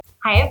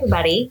Hi,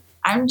 everybody.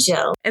 I'm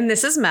Jill. And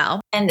this is Mel.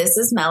 And this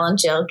is Mel and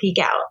Jill Geek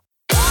Out.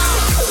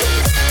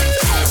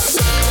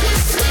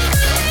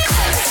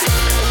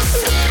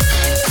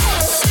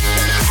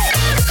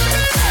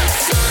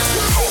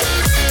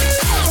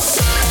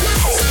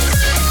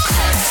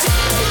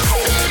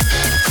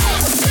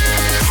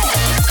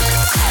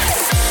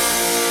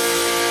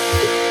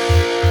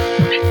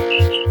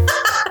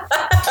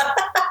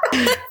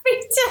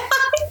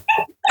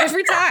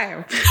 Every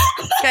time.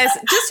 Guys,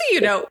 just so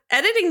you know,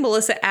 editing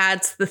Melissa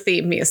adds the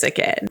theme music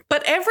in.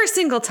 But every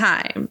single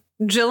time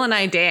Jill and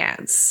I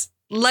dance,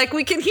 like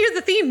we can hear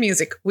the theme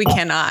music, we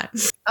cannot.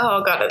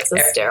 Oh, God, it's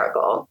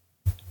hysterical.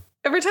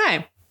 Every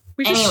time.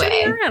 We just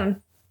shake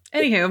around.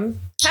 Anywho,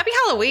 happy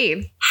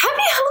Halloween.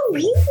 Happy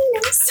Halloween.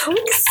 I'm so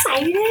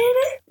excited.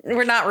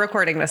 We're not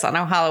recording this on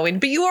Halloween,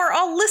 but you are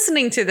all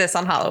listening to this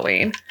on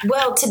Halloween.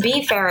 Well, to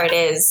be fair, it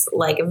is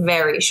like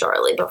very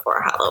shortly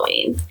before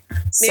Halloween.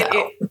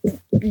 So.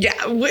 Yeah,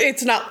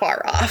 it's not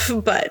far off,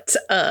 but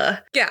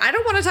yeah, I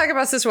don't want to talk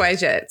about Sister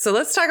Wives yet. So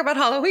let's talk about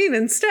Halloween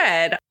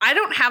instead. I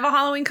don't have a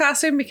Halloween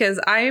costume because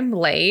I am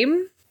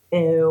lame.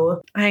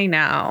 Ew. I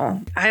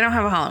know. I don't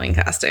have a Halloween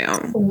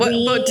costume.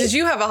 But did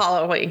you have a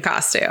Halloween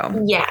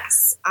costume?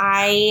 Yes.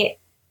 I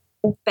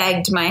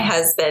begged my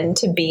husband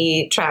to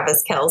be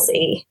Travis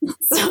Kelce.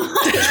 So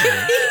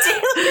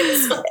I could be Taylor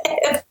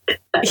Swift.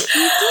 He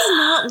does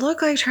not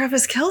look like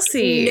Travis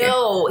Kelce.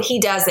 No, he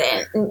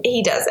doesn't.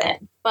 He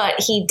doesn't.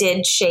 But he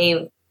did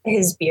shave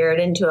his beard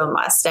into a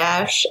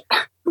mustache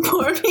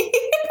for me.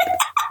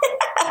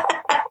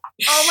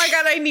 Oh my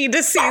God, I need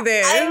to see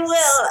this.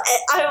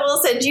 I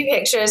will send you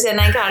pictures. And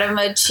I got him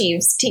a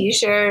Chiefs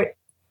t-shirt.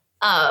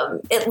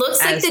 It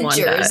looks like the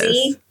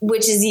jersey,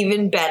 which is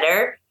even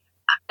better.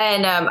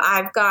 And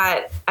I've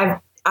got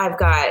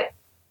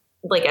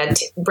like a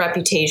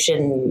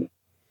Reputation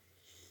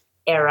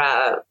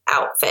era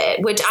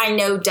outfit, which I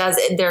know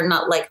they're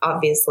not like,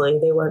 obviously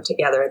they weren't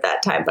together at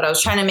that time, but I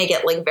was trying to make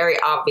it like very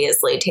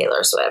obviously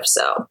Taylor Swift.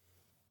 So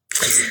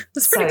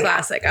it's pretty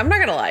classic. I'm not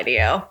gonna lie to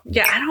you.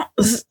 Yeah, I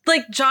don't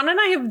like John and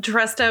I have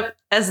dressed up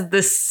as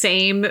the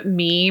same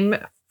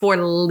meme for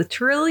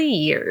literally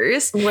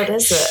years. What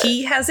is it?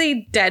 He has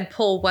a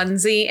Deadpool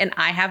onesie and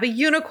I have a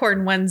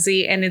unicorn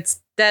onesie, and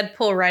it's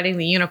Deadpool riding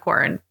the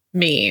unicorn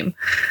meme.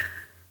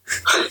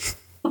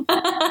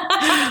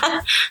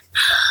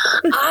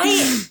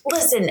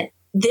 Listen,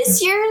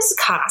 this year's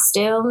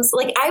costumes,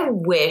 like I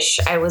wish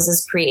I was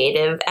as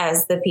creative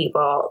as the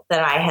people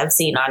that I have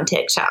seen on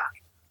TikTok.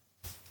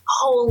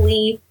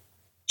 Holy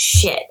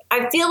shit.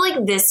 I feel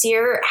like this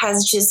year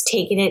has just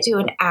taken it to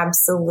an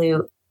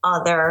absolute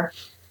other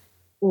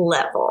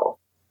level.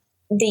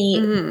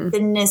 The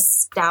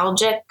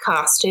nostalgic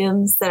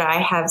costumes that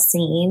I have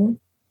seen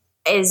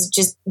is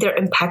just, they're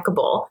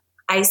impeccable.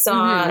 I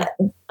saw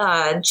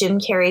Jim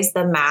Carrey's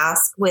The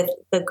Mask with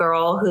the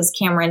girl who's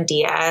Cameron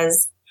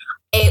Diaz.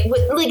 They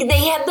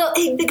had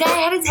the guy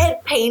had his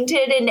head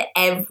painted and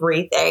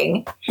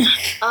everything.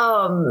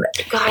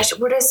 Gosh,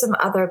 what are some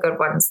other good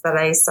ones that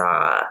I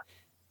saw?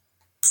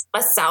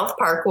 A South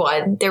Park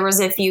one. There was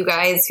a few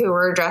guys who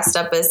were dressed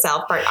up as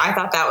South Park. I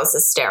thought that was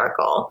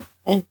hysterical.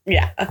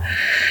 Yeah.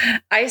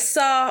 I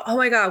saw, oh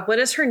my God, what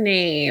is her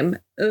name?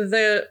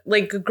 The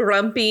like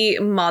grumpy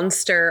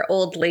monster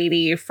old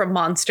lady from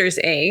Monsters,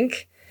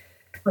 Inc.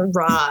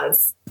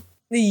 Roz.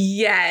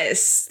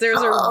 Yes.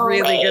 There's a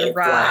really good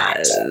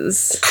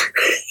Roz.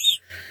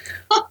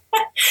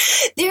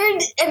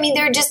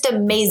 They're just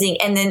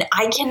amazing. And then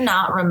I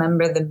cannot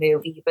remember the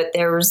movie, but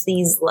there was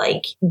these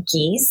like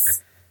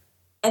geese.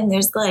 And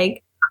there's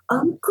like,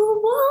 Uncle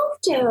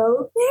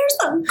Waldo. There's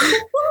Uncle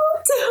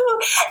Waldo.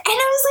 And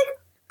I was like,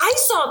 I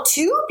saw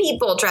two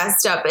people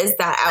dressed up as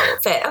that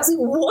outfit. I was like,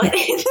 what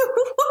in the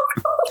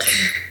world?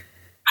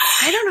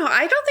 I don't know.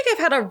 I don't think I've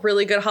had a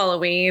really good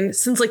Halloween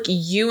since like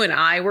you and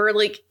I were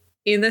like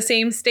in the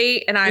same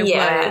state. And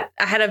I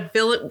had a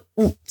villain.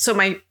 So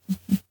my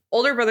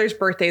older brother's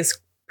birthday is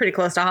pretty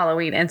close to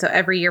Halloween. And so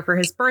every year for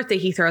his birthday,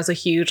 he throws a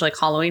huge like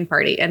Halloween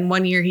party. And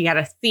one year he had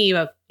a theme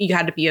of you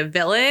had to be a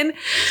villain.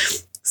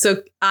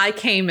 So I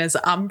came as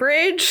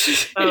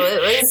Umbridge. Oh,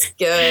 it was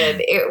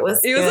good. It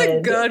was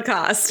a good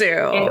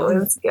costume. It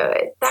was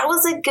good. That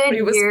was a good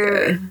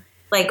year. Good.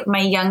 Like my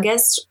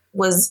youngest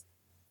was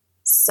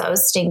so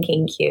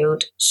stinking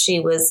cute. She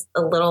was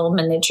a little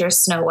miniature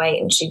Snow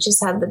White and she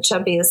just had the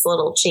chubbiest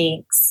little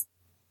cheeks.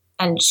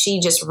 And she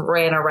just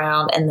ran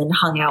around and then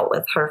hung out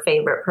with her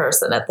favorite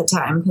person at the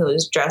time who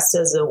was dressed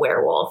as a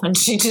werewolf. And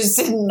she just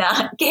did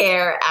not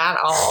care at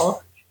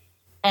all.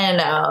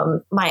 And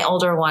my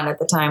older one at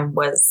the time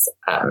was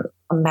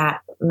Mad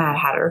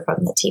Hatter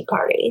from the Tea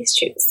Party.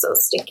 She was so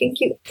stinking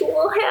cute.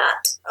 Little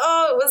hat.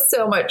 Oh, it was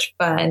so much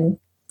fun.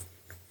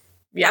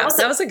 Yeah,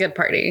 that was a good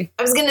party.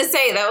 I was going to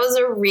say that was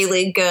a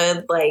really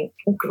good like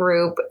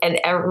group and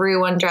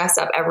everyone dressed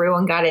up.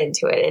 Everyone got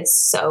into it. It's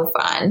so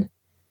fun.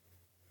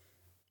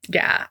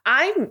 Yeah,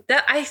 I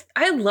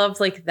love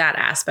like that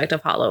aspect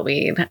of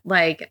Halloween.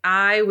 Like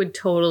I would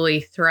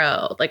totally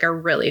throw like a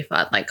really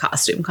fun like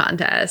costume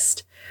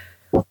contest.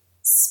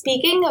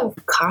 Speaking of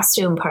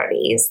costume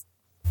parties,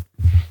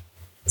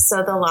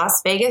 So the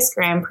Las Vegas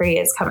Grand Prix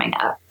is coming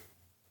up.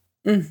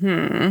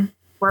 Mm-hmm.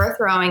 We're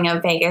throwing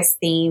a Vegas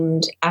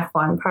themed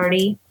F1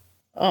 party.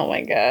 Oh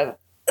my God.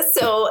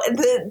 So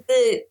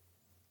the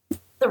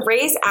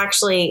race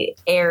actually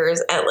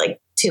airs at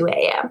like 2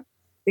 a.m.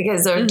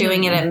 because they're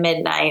doing it at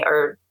midnight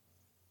or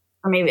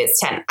maybe it's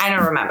 10. I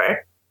don't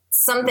remember.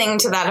 Something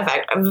to that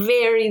effect.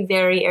 Very,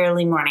 very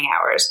early morning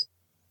hours.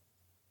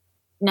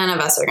 None of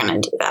us are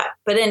going to do that.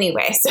 But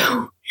anyway,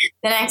 so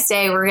the next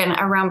day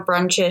around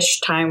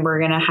brunchish time, we're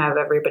going to have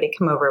everybody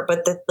come over.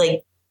 But the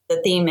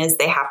theme is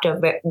they have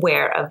to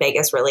wear a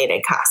Vegas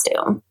related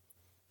costume.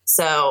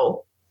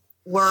 So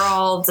we're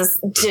all just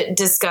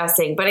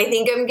discussing, but I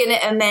think I'm going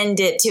to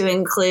amend it to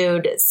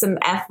include some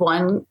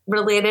F1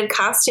 related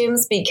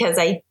costumes because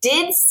I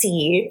did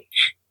see,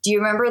 do you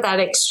remember that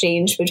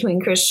exchange between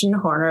Christian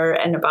Horner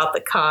and about the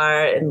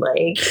car and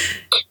like,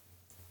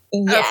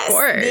 yes, of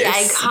course. the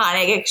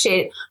iconic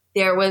exchange.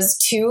 There was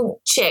 2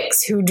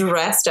 chicks who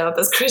dressed up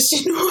as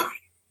Christian Horner.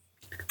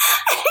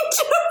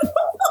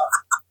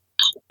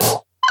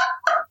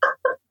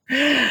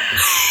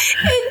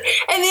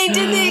 And they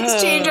did the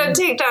exchange on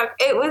TikTok.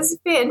 It was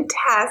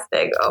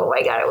fantastic. Oh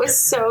my God, it was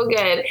so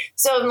good.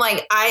 So I'm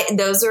like,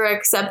 those are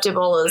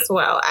acceptable as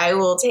well. I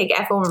will take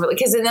F1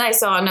 because then I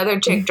saw another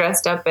chick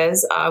dressed up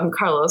as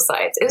Carlos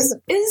Sainz. It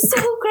was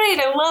so great.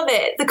 I love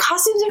it. The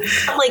costumes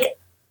are like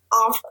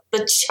off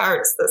the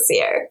charts this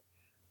year.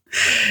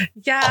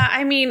 Yeah,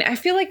 I mean, I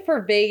feel like for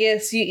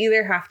Vegas, you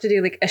either have to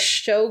do like a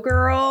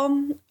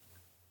showgirl,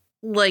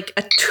 like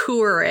a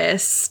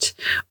tourist,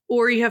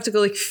 or you have to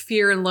go like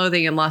Fear and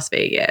Loathing in Las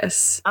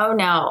Vegas. Oh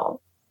no.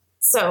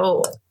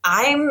 So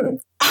I'm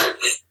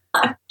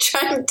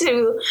trying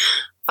to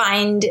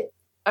find,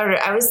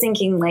 or I was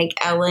thinking like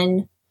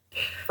Ellen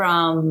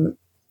from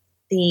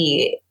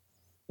the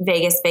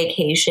Vegas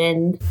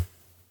Vacation.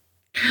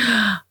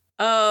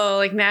 Oh,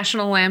 like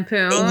National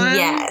Lampoon.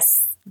 Yes.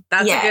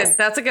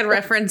 That's a good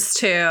reference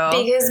too.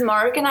 Because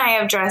Mark and I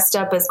have dressed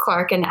up as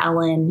Clark and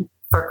Ellen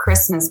for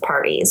Christmas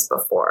parties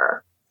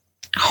before.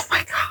 Oh my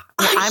God.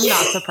 I'm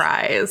not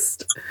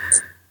surprised.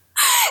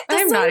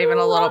 I'm not even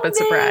a little bit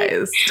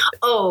surprised.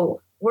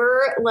 Oh,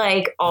 we're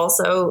like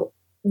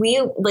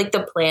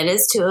the plan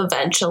is to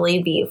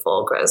eventually be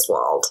full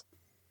Griswold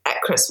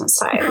at Christmas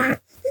time.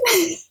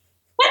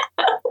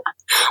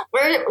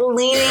 We're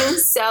leaning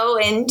so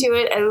into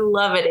it. I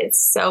love it. It's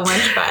so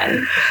much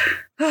fun.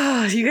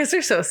 Oh, you guys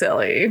are so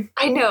silly.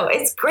 I know.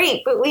 It's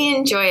great, but we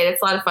enjoy it.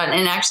 It's a lot of fun.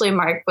 And actually,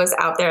 Mark was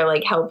out there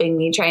like helping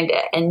me trying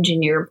to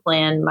engineer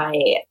plan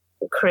my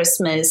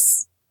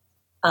Christmas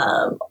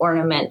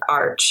ornament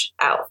arch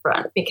out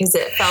front because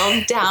it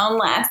fell down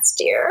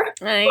last year.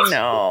 I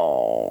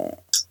know.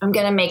 I'm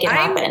going to make it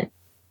happen.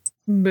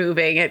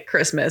 Moving at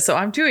Christmas, so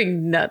I'm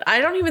doing none. I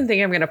don't even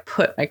think I'm going to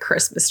put my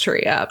Christmas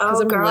tree up because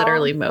I'm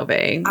literally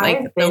moving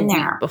like the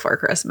week before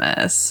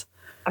Christmas.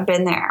 I've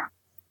been there.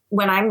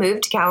 When I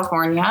moved to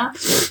California,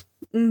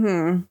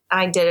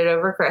 I did it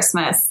over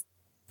Christmas.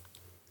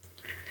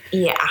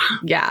 Yeah.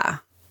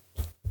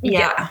 We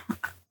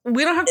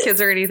don't have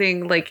kids or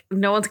anything. Like,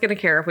 no one's going to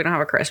care if we don't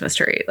have a Christmas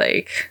tree.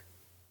 Like,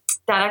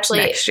 that actually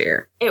next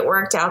year, it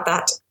worked out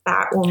that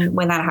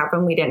when that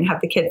happened, we didn't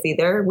have the kids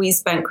either. We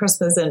spent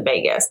Christmas in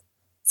Vegas.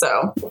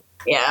 So,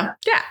 yeah.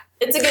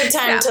 It's a good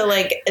time to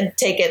like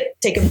take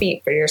a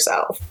beat for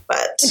yourself,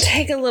 but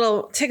take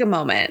a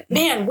moment.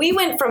 Man, we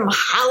went from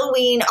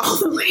Halloween all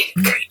the way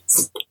to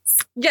Christmas.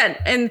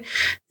 Yeah, and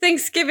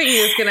Thanksgiving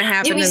is going to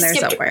happen in there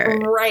somewhere.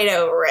 Right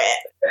over it.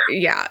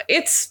 Yeah,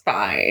 it's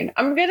fine.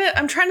 I'm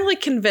trying to like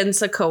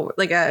convince a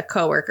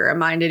coworker of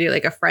mine to do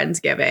like a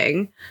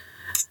Friendsgiving.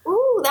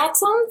 Ooh, that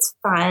sounds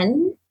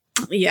fun.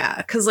 Yeah,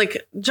 because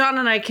like John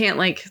and I can't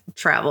like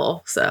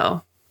travel,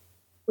 so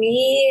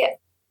we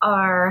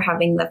are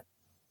having the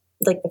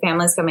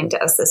family's coming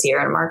to us this year,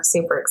 and Mark's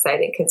super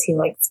excited because he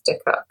likes to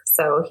cook.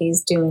 So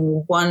he's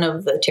doing one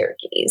of the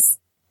turkeys.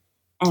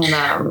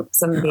 And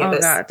some of the others.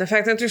 Oh God, the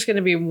fact that there's going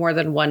to be more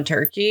than one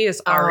turkey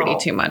is already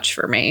too much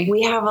for me.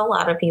 We have a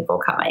lot of people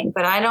coming,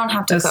 but I don't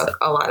have to cook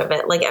a lot of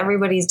it. Like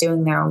everybody's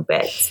doing their own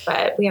bits,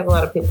 but we have a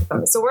lot of people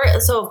coming. So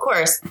of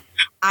course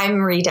I'm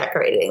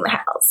redecorating the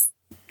house.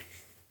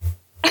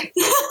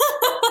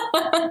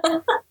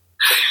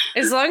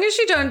 As long as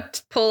you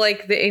don't pull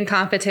like the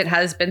incompetent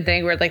husband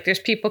thing where like there's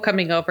people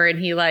coming over and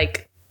he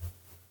like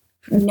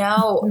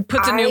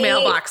puts a new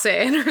mailbox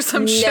in or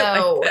some shit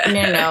like that.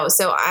 No.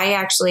 So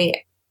I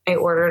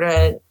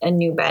ordered a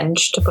new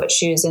bench to put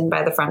shoes in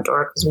by the front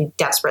door because we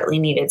desperately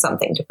needed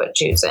something to put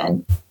shoes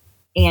in.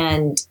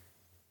 And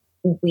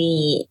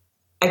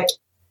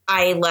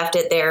I left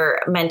it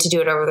there, meant to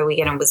do it over the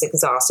weekend and was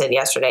exhausted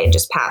yesterday and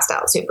just passed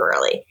out super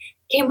early.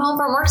 Came home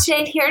from work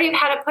today. He already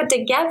had it put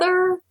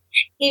together.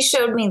 He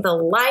showed me the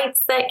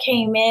lights that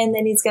came in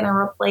that he's going to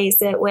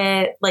replace it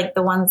with, like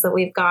the ones that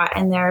we've got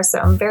in there. So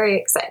I'm very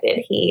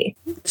excited.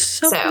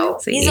 So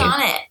he's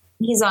on it.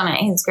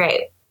 He's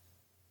great.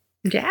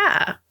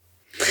 Yeah.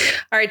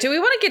 All right. Do we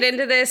want to get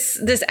into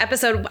this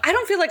episode? I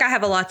don't feel like I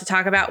have a lot to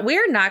talk about.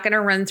 We're not going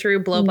to run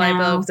through blow by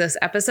blow of this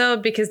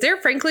episode because there,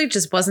 frankly,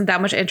 just wasn't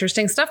that much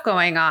interesting stuff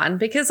going on.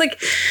 Because,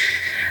 like,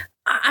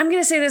 I'm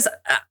going to say this.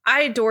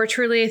 I adore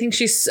Truly. I think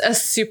she's a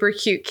super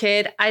cute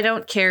kid. I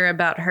don't care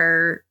about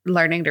her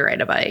learning to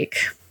ride a bike.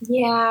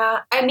 Yeah.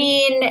 I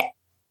mean,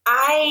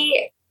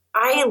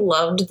 I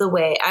loved the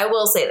way, I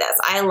will say this,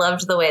 I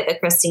loved the way that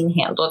Christine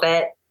handled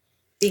it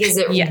because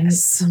it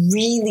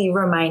really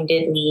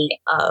reminded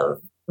me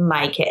of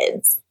my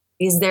kids.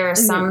 Because there are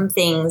some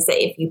things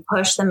that if you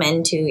push them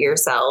into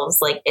yourselves,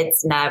 like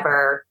it's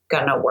never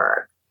gonna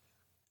work.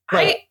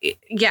 Like,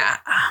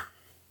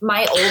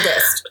 my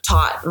oldest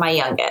taught my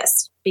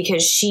youngest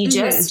because she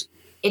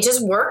it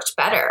just worked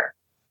better.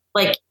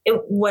 Like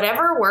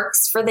whatever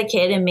works for the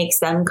kid and makes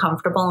them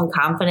comfortable and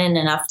confident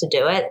enough to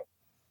do it.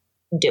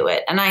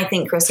 And I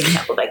think Christine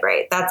handled it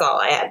great. That's all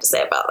I had to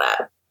say about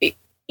that.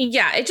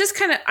 Yeah, it just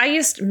kind of, I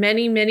used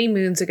many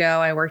moons ago,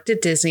 I worked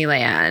at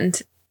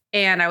Disneyland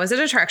and I was an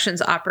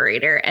attractions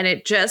operator. And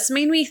it just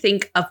made me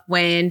think of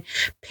when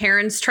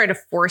parents try to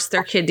force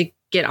their kid to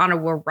get on a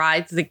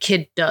ride the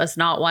kid does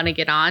not want to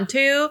get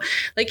onto.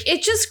 Like,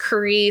 it just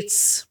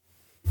creates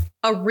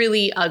a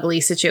really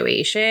ugly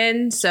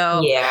situation.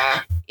 So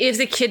if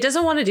the kid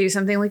doesn't want to do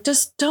something, like,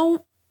 just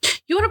don't.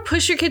 You want to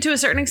push your kid to a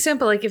certain extent,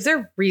 but like if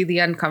they're really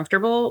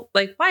uncomfortable,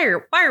 like why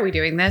are we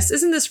doing this?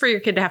 Isn't this for your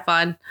kid to have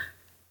fun?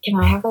 Can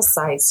I have a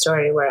side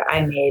story where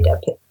I made a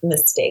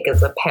mistake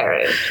as a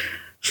parent?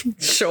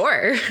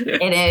 Sure.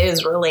 And it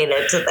is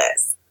related to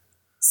this.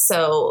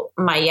 So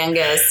my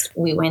youngest,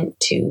 we went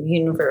to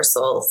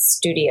Universal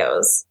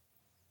Studios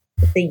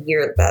the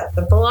year that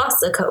the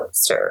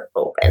Velocicoaster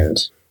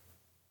opened.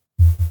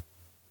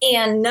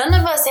 And none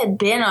of us had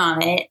been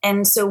on it.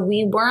 And so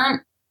we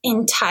weren't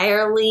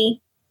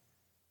entirely,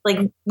 like,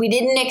 we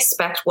didn't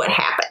expect what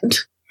happened.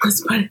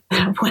 Let's put it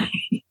that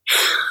way.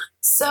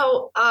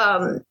 So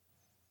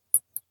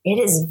it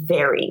is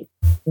very,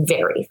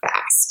 very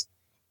fast.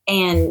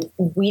 And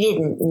we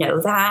didn't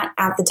know that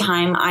at the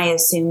time. I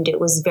assumed it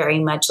was very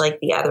much like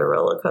the other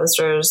roller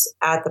coasters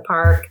at the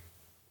park.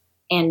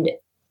 And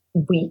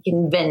we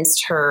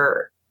convinced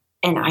her,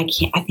 and I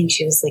think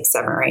she was like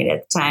 7 or 8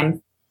 at the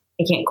time.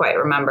 I can't quite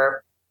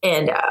remember.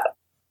 And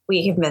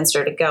we convinced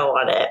her to go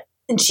on it.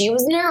 And she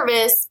was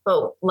nervous,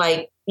 but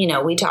like, you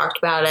know, we talked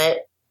about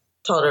it,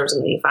 told her it was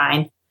going to be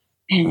fine.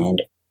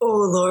 And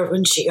oh Lord,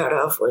 when she got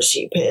off, was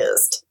she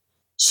pissed?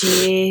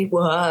 She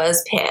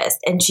was pissed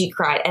and she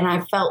cried. And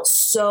I felt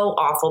so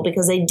awful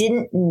because I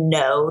didn't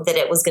know that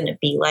it was going to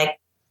be like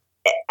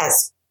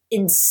as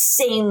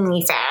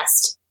insanely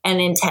fast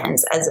and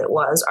intense as it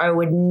was. Or I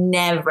would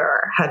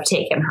never have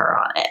taken her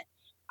on it.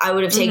 I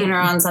would have taken her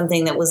on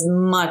something that was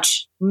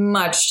much,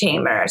 much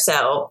tamer.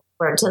 So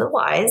word to the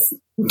wise,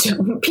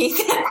 don't be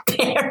that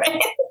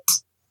parent.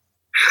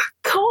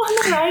 Go on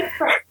the ride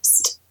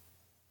first.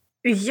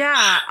 Yeah,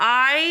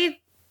 I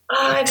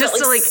just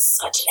felt like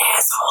such an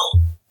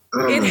asshole.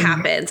 It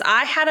happens.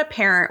 I had a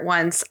parent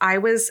once. I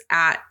was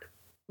at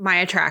my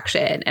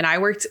attraction and I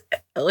worked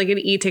like an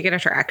e-ticket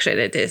attraction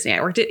at Disney.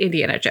 I worked at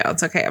Indiana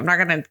Jones. Okay, I'm not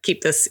going to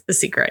keep this a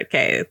secret.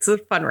 Okay, it's a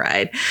fun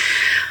ride.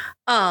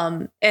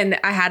 And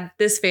I had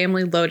this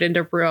family load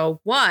into row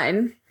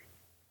 1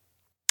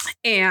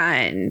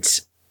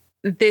 and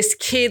this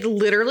kid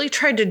literally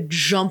tried to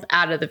jump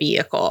out of the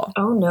vehicle.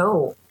 Oh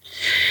no.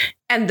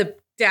 And the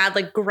dad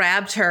like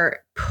grabbed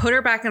her, put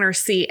her back in her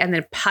seat, and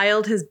then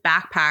piled his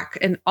backpack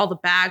and all the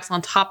bags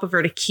on top of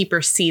her to keep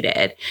her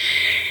seated.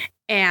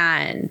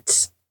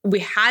 And we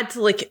had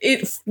to like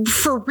it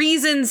for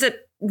reasons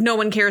that no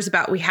one cares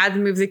about. We had to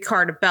move the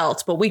car to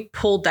Belt, but we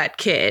pulled that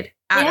kid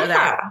out of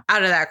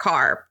that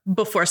car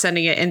before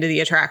sending it into the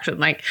attraction.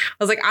 Like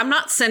I was like, I'm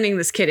not sending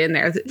this kid in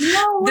there.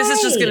 This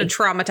is just going to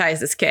traumatize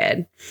this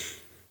kid.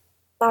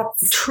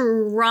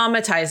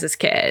 Traumatize this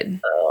kid.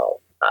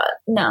 Oh,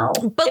 no.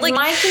 But if like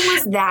my kid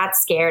was that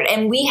scared,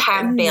 and we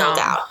have bailed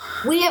out.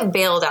 We have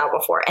bailed out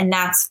before, and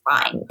that's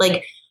fine.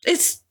 Like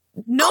it's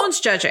no one's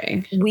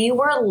judging. We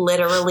were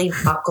literally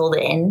buckled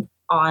in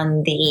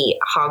on the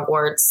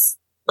Hogwarts,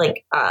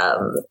 like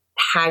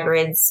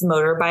Hagrid's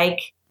motorbike.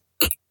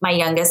 My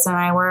youngest and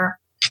I were.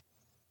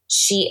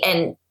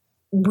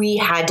 We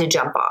had to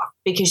jump off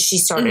because she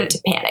started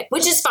to panic,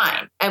 which is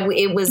fine.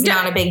 It was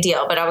not a big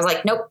deal, but I was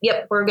like, nope,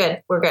 yep, we're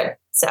good.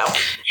 So,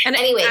 and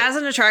anyway, as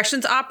an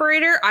attractions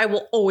operator, I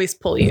will always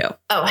pull you.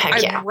 Oh,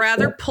 heck yeah. I'd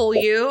rather pull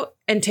you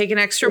and take an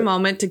extra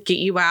moment to get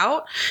you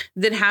out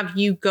than have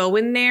you go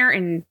in there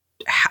and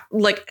have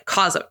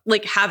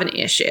an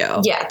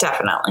issue. Yeah,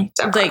 definitely.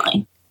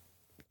 Like,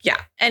 yeah.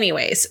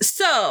 Anyways,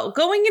 so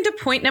going into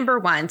point number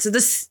 1. So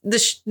this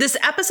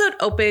episode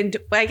opened,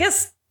 I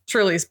guess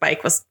Truly's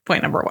bike was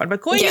point number 1,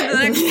 but going into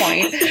the next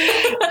point,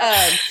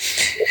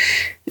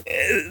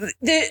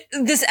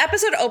 this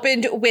episode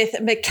opened with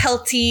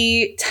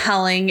Mykelti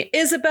telling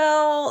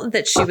Isabel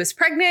that she was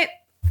pregnant.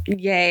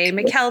 Yay,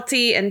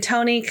 Mykelti and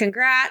Tony,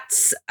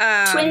 congrats.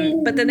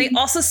 But then they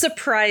also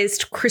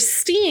surprised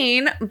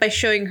Christine by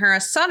showing her a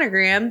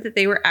sonogram that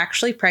they were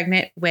actually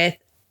pregnant with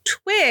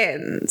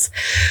twins,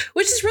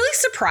 which is really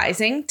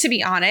surprising, to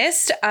be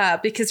honest,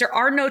 because there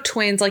are no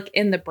twins like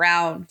in the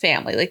Brown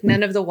family. Like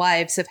none of the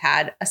wives have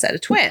had a set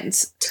of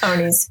twins.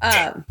 Tony's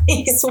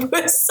face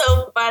was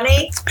so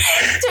funny.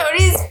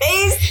 Tony's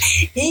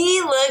face,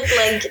 he looked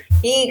like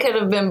he could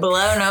have been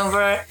blown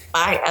over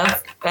by a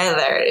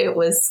feather. It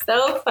was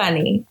so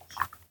funny.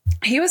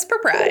 He was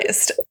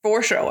surprised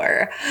for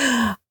sure.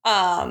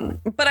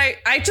 But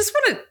I just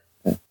want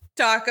to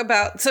talk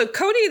about, so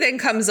Kody then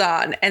comes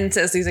on and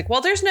says, he's like,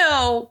 well, there's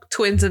no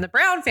twins in the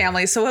Brown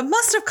family, so it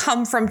must have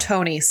come from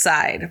Tony's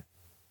side.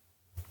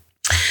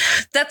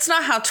 That's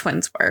not how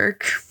twins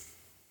work.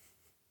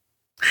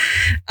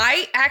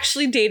 I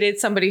actually dated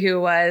somebody who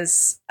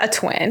was a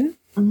twin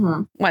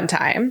one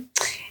time,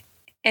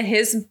 and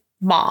his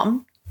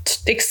mom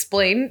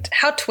explained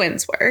how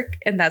twins work,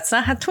 and that's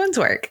not how twins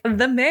work.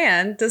 The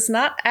man does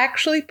not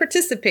actually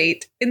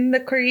participate in the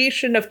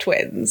creation of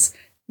twins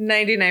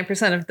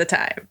 99% of the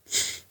time.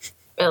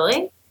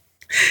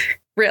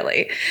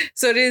 Really.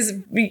 So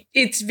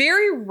it's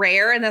very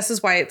rare, and this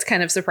is why it's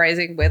kind of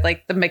surprising with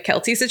like the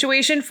Mykelti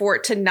situation, for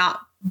it to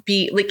not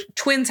be like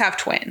twins have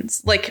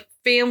twins. Like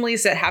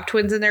families that have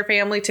twins in their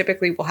family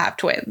typically will have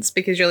twins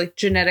because you're like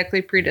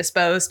genetically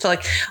predisposed to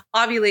like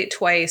ovulate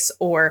twice,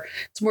 or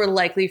it's more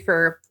likely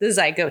for the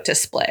zygote to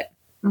split.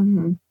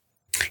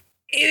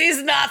 It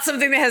is not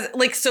something that has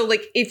like, so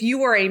like if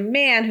you are a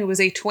man who was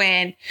a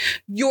twin,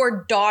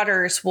 your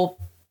daughters will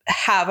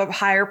have a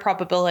higher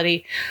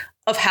probability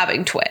of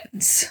having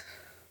twins.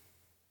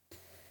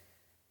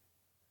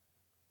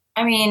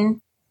 I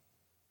mean,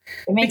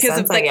 it makes because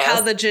sense, of like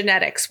how the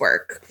genetics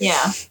work.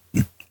 Yeah.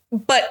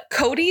 But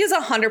Kody is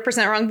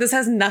 100% wrong. This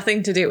has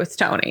nothing to do with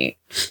Tony.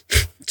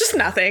 Just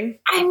nothing.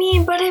 I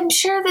mean, but I'm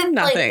sure that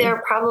nothing. Like there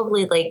are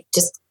probably like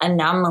just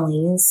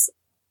anomalies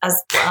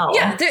as well.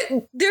 Yeah,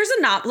 there's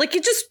like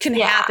it just can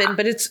happen,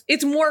 but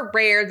it's more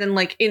rare than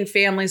like in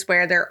families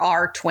where there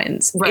are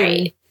twins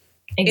in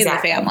the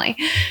family.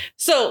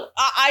 So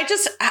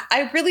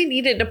I really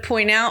needed to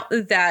point out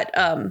that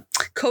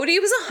Kody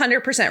was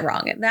 100%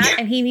 wrong in that,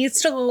 and he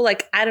needs to go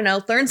like, I don't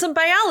know, learn some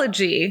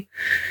biology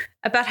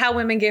about how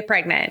women get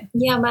pregnant.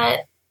 Yeah,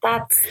 but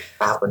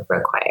that would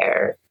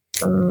require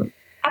some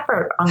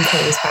effort on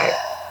Kody's part.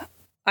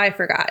 I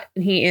forgot.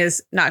 And he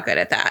is not good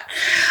at that.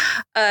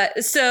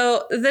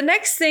 So the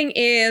next thing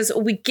is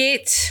we kind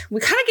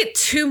of get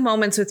two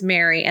moments with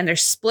Meri, and they're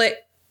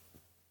split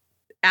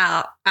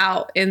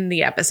out in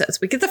the episodes.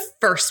 We get the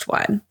first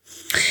one.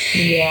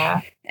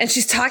 Yeah. And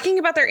she's talking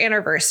about their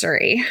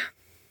anniversary.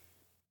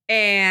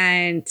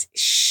 And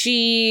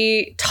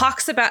she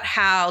talks about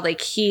how like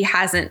he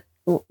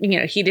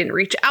didn't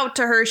reach out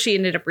to her. She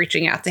ended up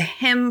reaching out to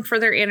him for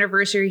their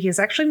anniversary. He's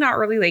actually not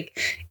really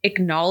like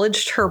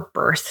acknowledged her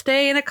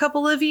birthday in a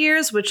couple of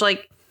years, which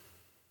like,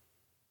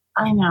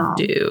 I know.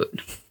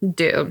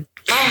 Dude.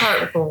 My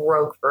heart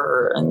broke for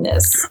her in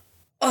this.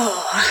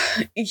 Oh,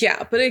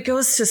 yeah. But it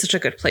goes to such a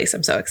good place.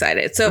 I'm so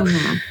excited. So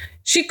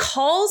she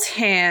calls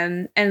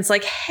him and it's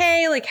like,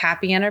 hey, like,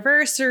 happy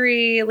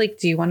anniversary. Like,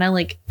 do you want to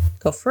like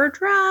go for a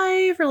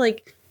drive or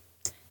like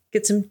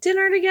get some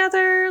dinner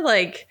together?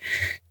 Like,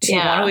 do you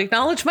want to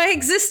acknowledge my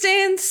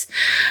existence?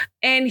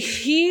 And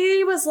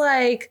he was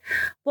like,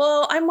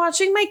 well, I'm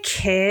watching my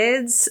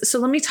kids, so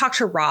let me talk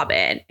to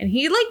Robyn. And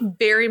he like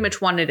very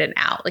much wanted an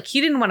out. Like he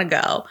didn't want to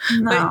go.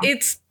 No. But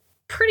it's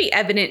pretty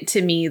evident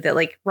to me that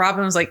like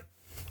Robyn was like,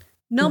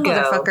 no,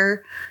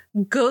 motherfucker,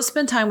 go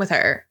spend time with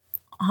her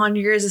on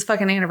your guys'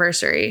 fucking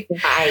anniversary.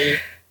 Bye.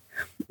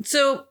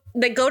 So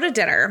they go to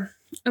dinner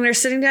and they're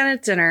sitting down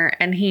at dinner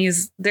and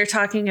they're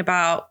talking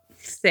about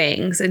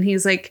things, and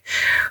he's like,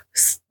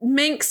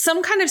 make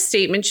some kind of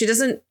statement. She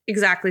doesn't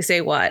exactly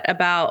say what,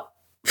 about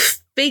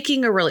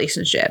faking a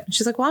relationship.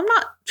 She's like, well, I'm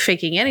not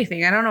faking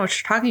anything. I don't know what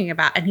you're talking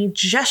about. And he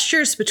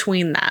gestures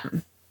between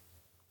them.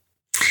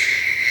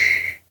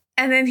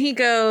 And then he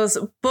goes,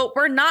 but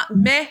we're not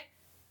meh.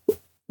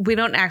 We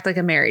don't act like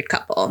a married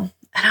couple.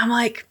 And I'm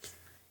like,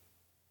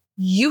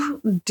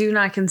 you do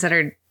not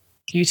consider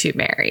you two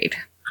married.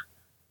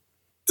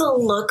 The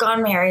look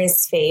on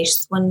Meri's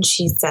face when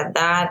she said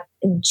that,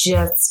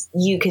 just,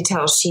 you could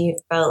tell she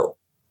felt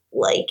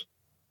like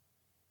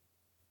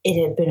it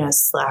had been a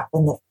slap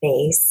in the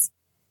face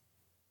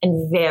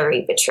and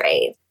very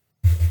betrayed.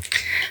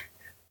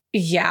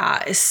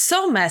 Yeah, it's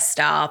so messed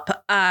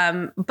up.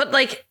 But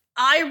like,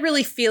 I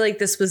really feel like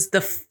this was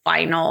the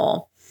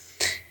final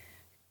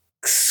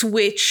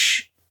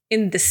switch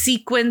in the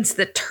sequence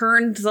that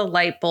turned the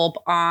light bulb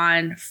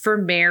on for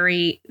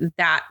Meri,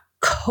 that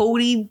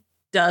Kody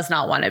does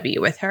not want to be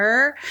with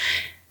her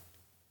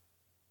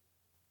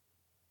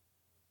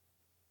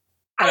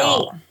at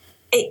all.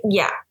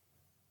 Yeah,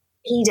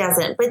 he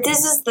doesn't. But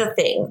this is the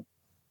thing.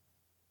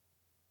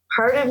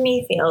 Part of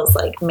me feels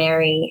like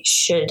Meri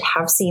should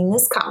have seen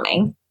this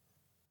coming.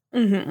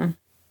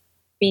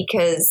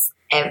 Because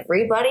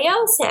everybody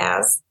else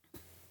has.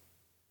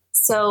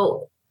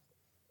 So,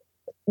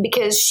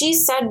 because she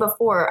said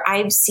before,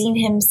 I've seen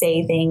him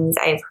say things,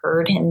 I've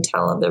heard him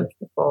tell other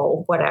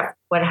people, whatever,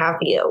 what have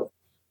you,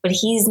 but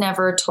he's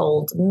never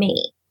told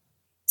me.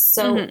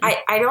 So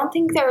I don't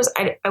think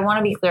I want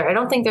to be clear. I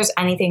don't think there's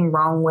anything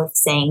wrong with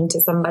saying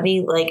to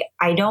somebody, like,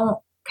 I don't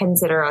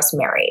consider us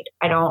married.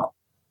 I don't,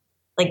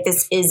 like,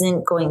 this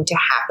isn't going to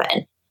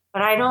happen.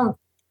 But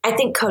I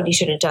think Kody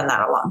should have done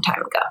that a long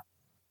time ago,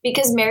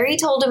 because Meri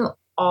told him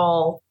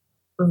all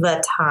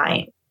the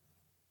time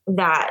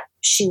that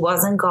she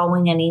wasn't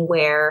going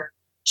anywhere.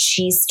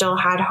 She still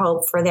had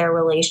hope for their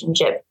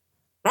relationship.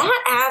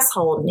 That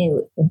asshole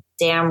knew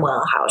damn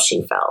well how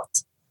she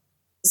felt.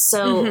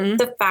 So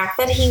the fact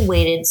that he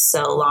waited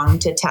so long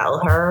to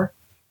tell her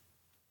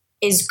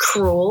is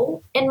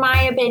cruel, in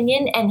my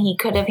opinion, and he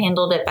could have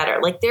handled it better.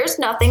 Like, there's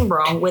nothing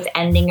wrong with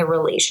ending a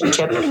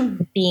relationship,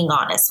 being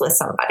honest with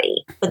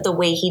somebody, but the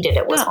way he did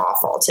it was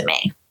awful to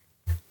me.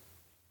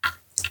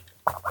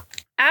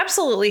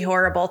 Absolutely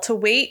horrible. To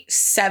wait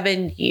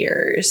 7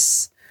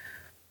 years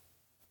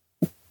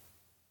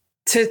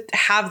to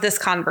have this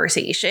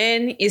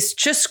conversation is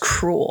just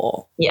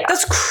cruel. Yeah.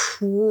 That's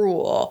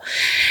cruel.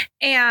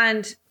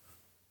 And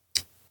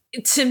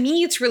to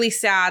me, it's really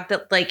sad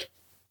that, like,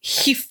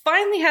 he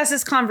finally has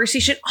this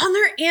conversation on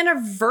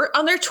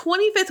on their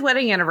 25th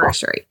wedding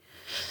anniversary.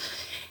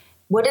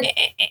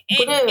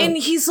 And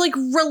he's, like,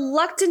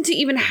 reluctant to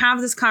even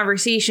have this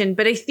conversation.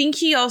 But I think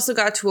he also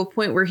got to a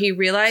point where he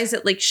realized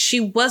that, like, she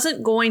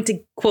wasn't going to,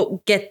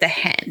 quote, get the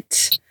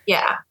hint.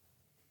 Yeah.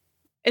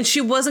 And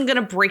she wasn't going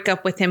to break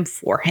up with him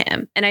for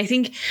him. And I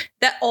think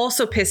that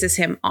also pisses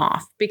him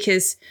off,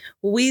 because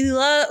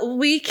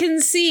we can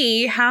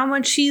see how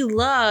much he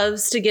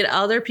loves to get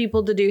other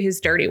people to do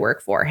his dirty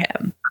work for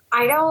him.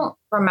 I don't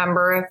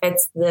remember if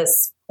it's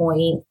this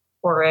point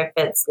or if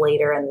it's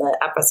later in the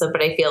episode,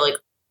 but I feel like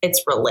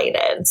it's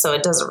related, so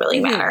it doesn't really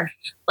matter.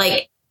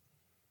 Like,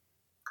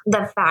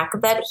 the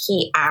fact that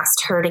he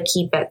asked her to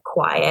keep it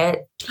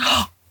quiet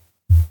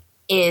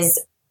is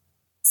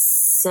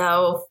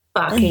so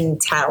fucking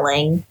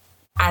telling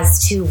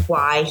as to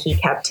why he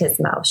kept his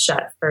mouth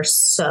shut for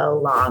so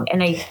long.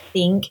 And I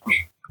think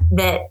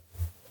that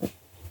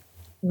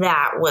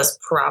was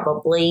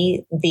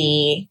probably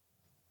the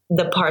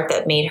part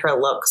that made her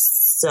look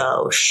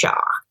so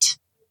shocked,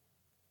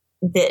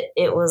 that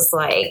it was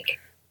like,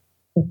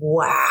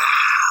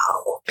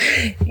 wow.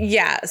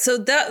 Yeah. So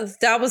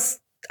that was,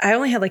 I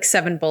only had like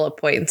 7 bullet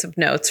points of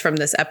notes from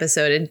this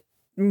episode, and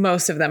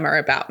most of them are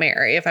about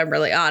Meri, if I'm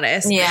really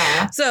honest.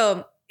 Yeah.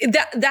 So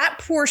that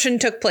portion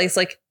took place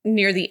like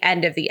near the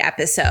end of the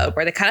episode,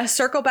 where they kind of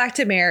circle back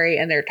to Meri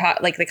and they're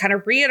like, they kind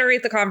of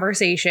reiterate the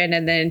conversation.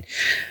 And then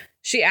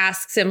she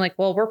asks him, like,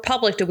 well, we're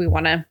public. Do we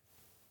want to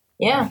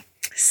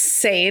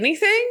say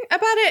anything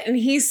about it? And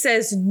he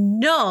says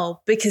no,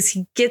 because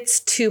he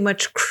gets too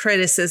much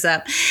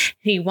criticism.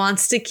 He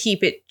wants to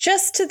keep it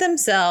just to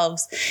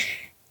themselves.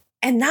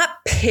 And that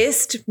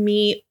pissed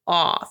me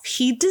off.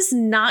 He does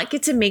not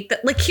get to make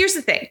that. Like, here's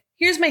the thing.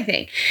 Here's my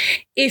thing.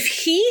 If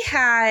he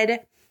had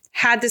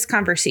this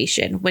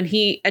conversation when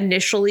he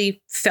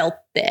initially felt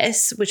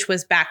this, which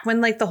was back when,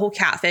 like, the whole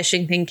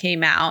catfishing thing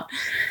came out,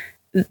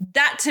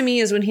 that to me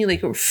is when he,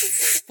 like,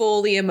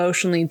 fully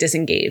emotionally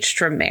disengaged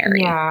from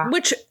Meri,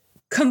 which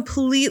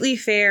completely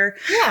fair.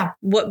 Yeah.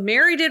 What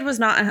Meri did was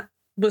not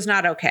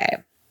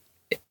okay.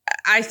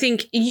 I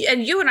think,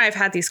 and you and I have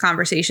had these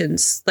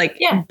conversations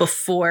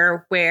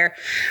before, where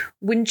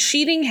when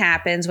cheating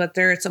happens,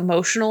 whether it's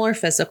emotional or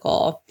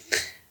physical,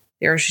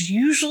 there's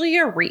usually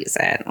a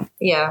reason.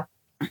 Yeah.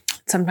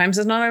 Sometimes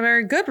it's not a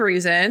very good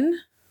reason.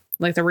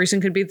 Like, the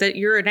reason could be that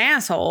you're an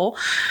asshole,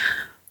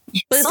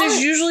 but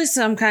there's usually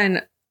some kind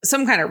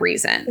of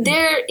reason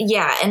there.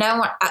 Yeah. And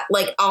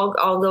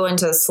I'll go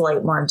into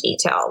slight more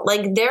detail.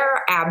 Like, there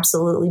are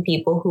absolutely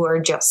people who are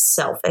just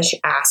selfish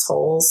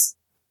assholes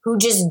who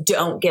just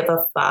don't give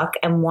a fuck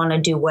and want to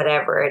do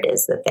whatever it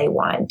is that they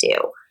want to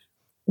do.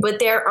 But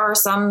there are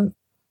some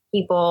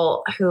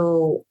people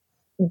who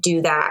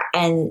do that,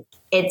 and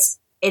it's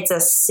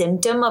a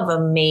symptom of a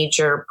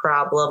major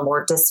problem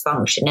or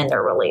dysfunction in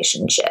their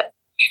relationship.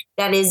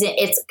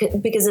 It's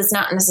because it's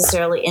not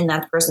necessarily in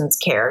that person's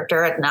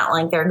character. It's not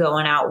like they're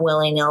going out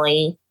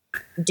willy-nilly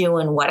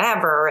doing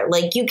whatever.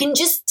 Like, you can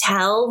just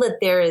tell that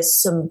there is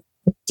some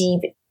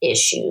deep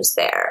issues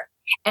there.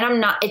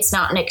 And it's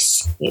not an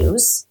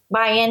excuse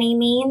by any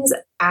means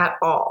at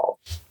all.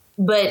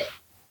 But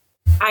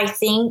I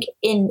think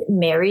in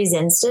Meri's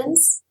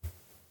instance,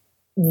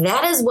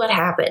 that is what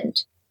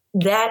happened.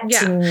 That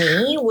to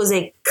me was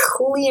a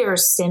clear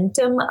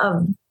symptom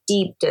of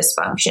deep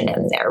dysfunction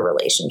in their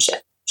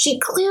relationship. She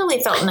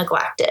clearly felt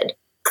neglected.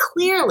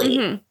 Clearly.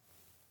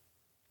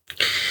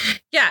 Mm-hmm.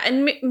 Yeah.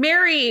 And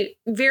Meri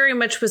very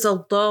much was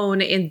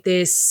alone in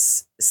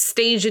this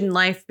stage in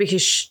life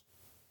because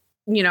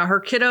her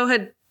kiddo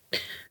had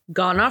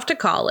gone off to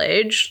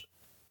college,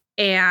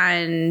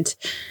 and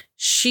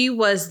she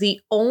was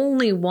the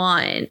only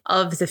one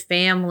of the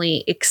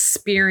family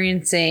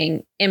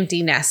experiencing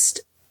empty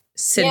nest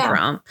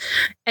syndrome. Yeah.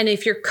 And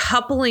if you're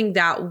coupling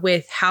that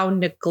with how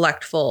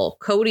neglectful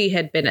Kody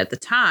had been at the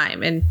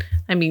time, and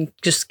I mean,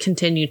 just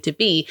continued to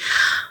be,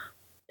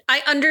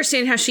 I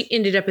understand how she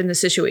ended up in the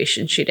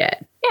situation she did.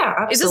 Yeah,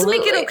 absolutely. It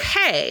doesn't make it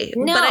okay,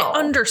 No. but I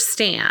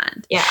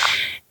understand. Yeah.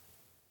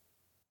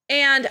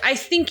 And I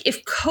think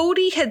if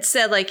Kody had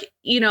said, like,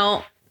 you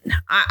know,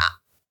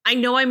 I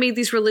know I made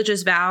these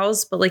religious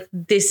vows, but like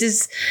this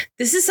is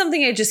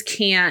something I just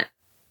can't.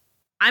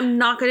 I'm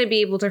not going to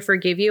be able to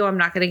forgive you. I'm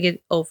not going to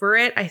get over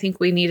it. I think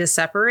we need to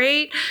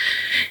separate.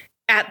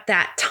 At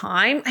that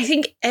time, I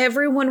think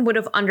everyone would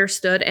have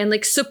understood and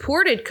like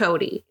supported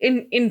Kody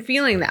in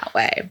feeling that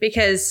way,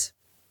 because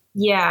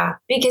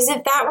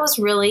if that was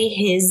really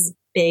his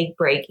big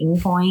breaking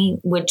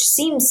point, which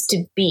seems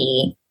to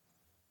be,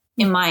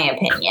 in my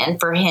opinion,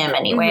 for him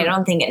anyway. I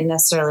don't think it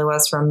necessarily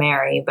was for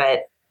Meri,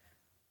 but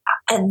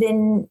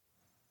then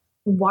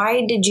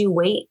why did you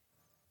wait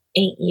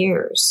 8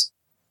 years?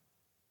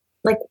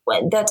 Like,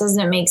 what? That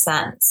doesn't make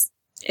sense.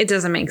 It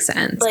doesn't make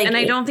sense. Like, and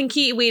I don't think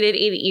he waited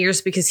 8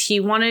 years because he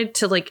wanted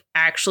to like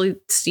actually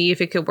see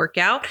if it could work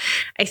out.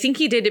 I think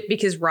he did it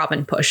because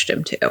Robyn pushed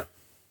him to.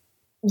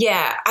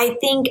 Yeah, I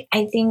think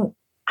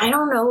I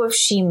don't know if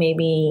she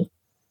maybe,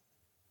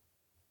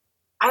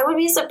 I would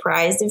be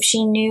surprised if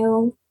she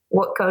knew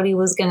what Kody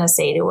was going to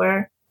say to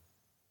her.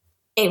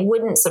 It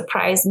wouldn't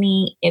surprise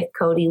me if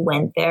Kody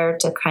went there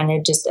to kind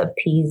of just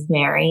appease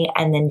Meri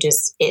and then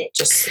it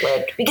just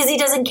slipped because he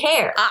doesn't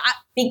care.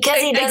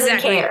 Because he doesn't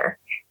care.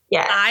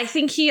 Yeah. I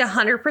think he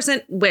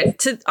 100%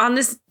 went on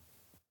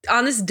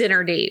this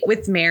dinner date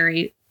with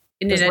Meri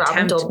in an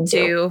attempt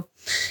to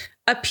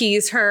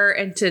appease her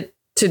and to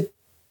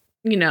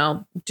you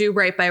know, do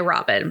right by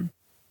Robyn.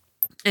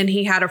 And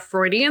he had a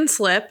Freudian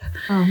slip.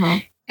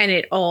 And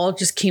it all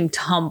just came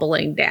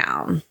tumbling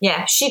down.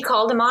 Yeah, she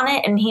called him on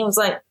it, and he was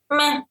like,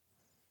 meh.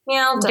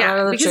 Yeah,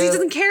 because he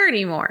doesn't care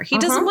anymore. He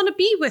doesn't want to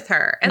be with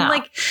her. And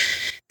like,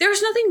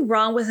 there's nothing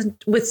wrong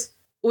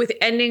with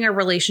ending a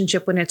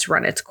relationship when it's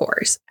run its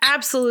course.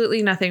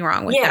 Absolutely nothing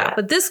wrong with that.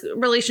 But this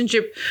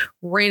relationship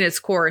ran its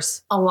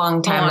course a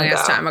long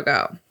time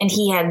ago. And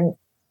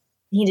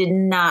he did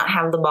not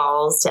have the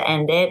balls to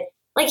end it.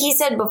 Like he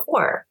said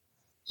before,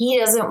 he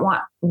doesn't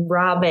want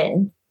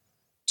Robyn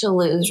to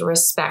lose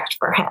respect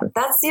for him.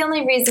 That's the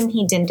only reason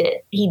he didn't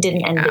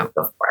end it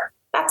before.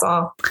 That's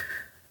all.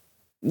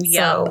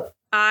 Yeah. So,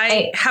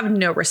 I have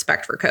no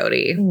respect for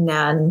Kody.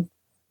 None.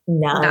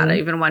 Not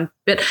even one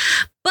bit.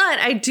 But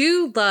I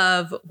do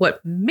love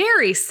what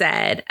Meri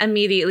said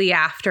immediately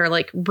after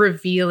like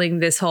revealing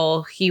this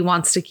whole he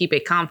wants to keep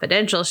it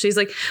confidential. She's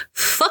like,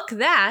 fuck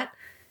that.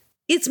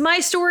 It's my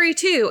story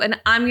too. And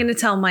I'm going to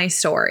tell my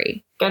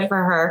story. Good for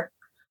her.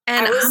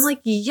 And I'm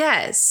like,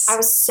 yes. I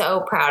was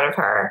so proud of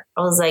her.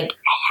 I was like,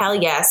 hell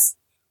yes.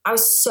 I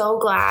was so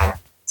glad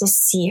to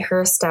see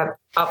her step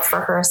up for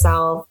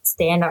herself,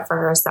 stand up for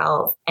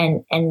herself,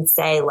 and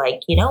say, like,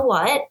 you know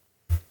what?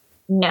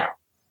 No,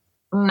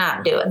 I'm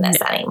not doing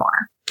this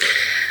anymore.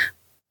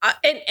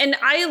 And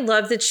I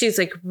love that she's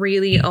like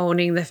really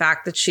owning the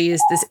fact that she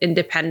is this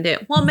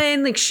independent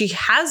woman. Like she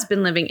has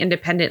been living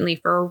independently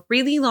for a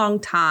really long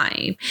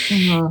time.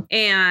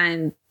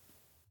 And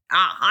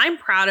I'm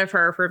proud of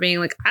her for being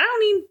like, I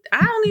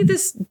don't need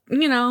this,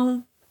 you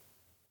know,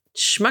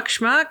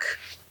 schmuck.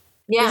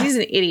 Yeah. He's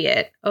an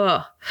idiot.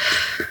 Ugh.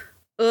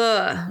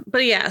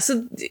 But yeah,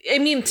 so I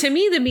mean, to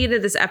me, the meat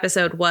of this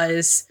episode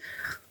was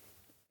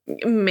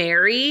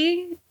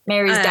Meri's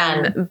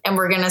done, and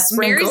we're gonna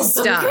sprinkle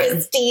some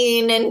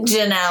Christine and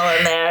Janelle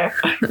in there.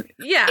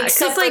 Yeah,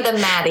 except for the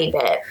Maddie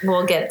bit.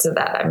 We'll get to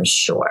that, I'm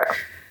sure.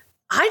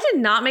 I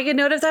did not make a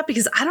note of that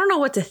because I don't know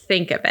what to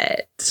think of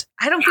it.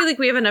 I don't feel like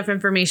we have enough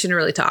information to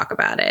really talk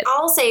about it.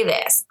 I'll say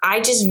this. I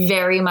just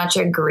very much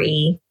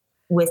agree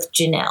with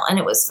Janelle. And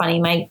it was funny.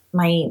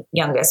 My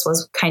youngest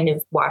was kind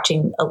of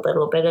watching a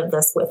little bit of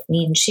this with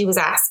me, and she was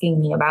asking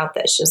me about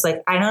this. She was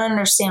like, I don't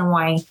understand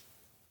why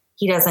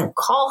he doesn't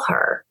call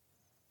her.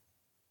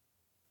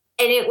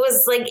 And it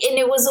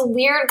was a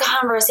weird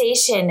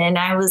conversation. And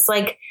I was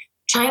like,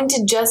 trying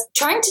to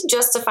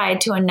justify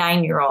it to a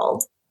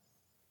 9-year-old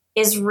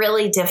is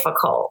really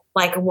difficult.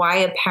 Like why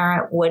a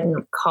parent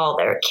wouldn't call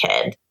their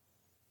kid.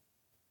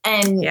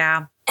 And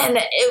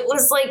it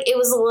was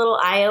a little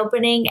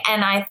eye-opening.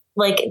 And I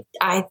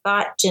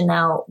thought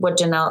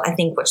I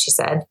think what she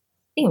said, I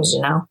think it was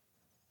Janelle,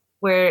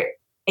 where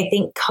I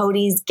think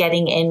Kody's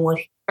getting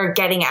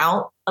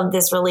out of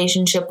this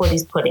relationship, what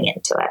he's putting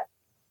into it.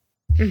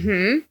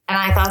 And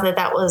I thought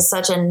that was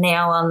such a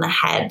nail on the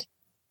head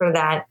for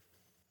that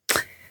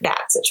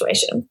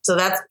situation. So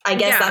that's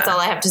all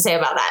I have to say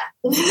about that.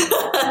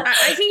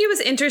 I think it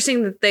was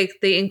interesting that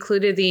they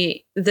included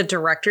the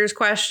director's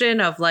question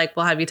of like,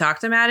 well, have you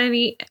talked to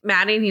Maddie?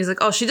 And he's like,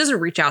 oh, she doesn't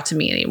reach out to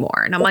me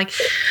anymore. And I'm like,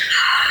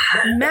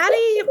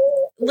 Maddie,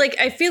 like,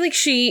 I feel like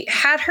she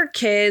had her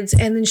kids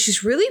and then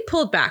she's really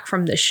pulled back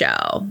from the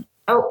show.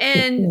 Oh,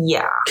 and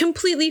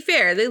completely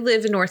fair. They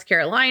live in North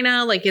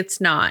Carolina. Like,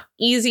 it's not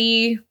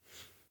easy.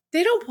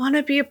 They don't want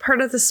to be a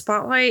part of the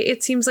spotlight.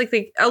 It seems like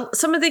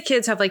some of the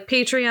kids have like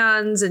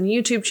Patreons and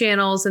YouTube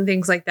channels and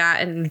things like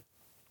that. And,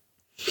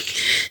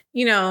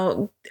 you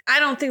know, I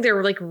don't think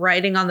they're like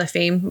riding on the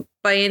fame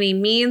by any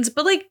means,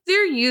 but like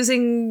they're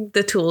using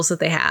the tools that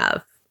they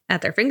have.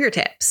 at their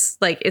fingertips.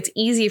 Like, it's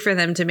easy for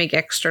them to make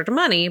extra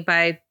money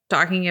by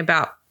talking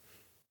about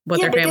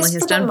what their family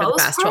has done for the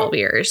past 12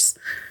 years.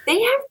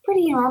 They have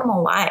pretty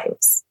normal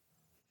lives.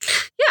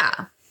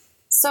 Yeah.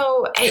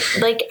 So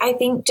I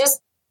think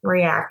just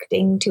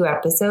reacting to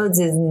episodes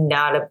is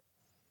not a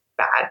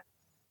bad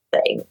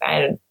thing.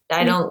 I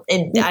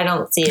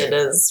don't see it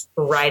as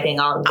writing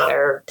on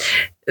their.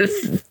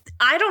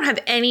 I don't have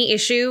any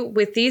issue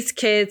with these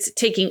kids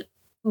taking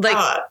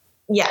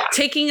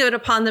taking it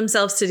upon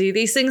themselves to do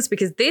these things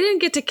because they didn't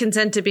get to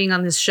consent to being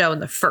on this show in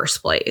the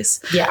first place.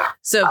 Yeah.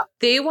 So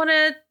they want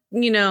to,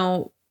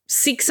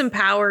 seek some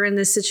power in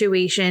this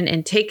situation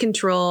and take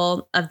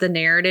control of the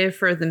narrative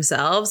for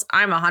themselves.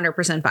 I'm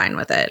 100% fine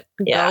with it.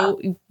 Yeah.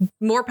 Go,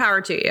 more power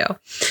to you.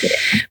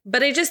 Yeah.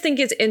 But I just think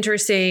it's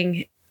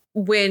interesting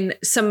when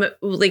some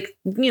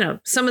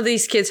of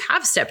these kids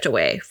have stepped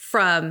away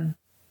from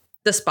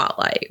the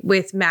spotlight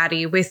with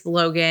Maddie, with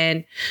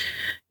Logan,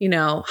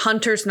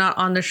 Hunter's not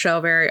on the show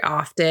very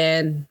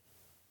often,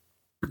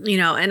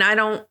 and I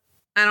don't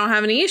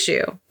have any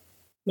issue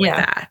with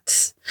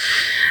that.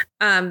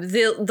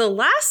 The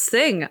last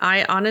thing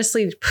I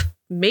honestly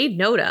made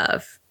note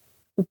of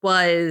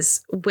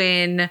was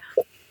when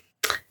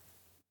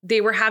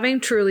they were having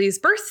Truly's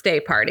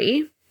birthday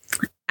party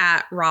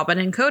at Robyn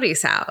and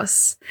Kody's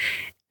house.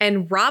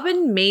 And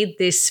Robyn made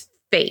this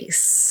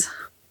face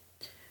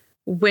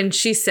when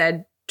she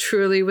said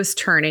Truly was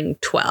turning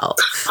 12.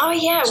 Oh,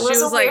 yeah. It was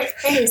a weird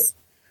face.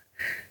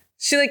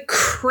 She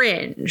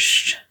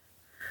cringed.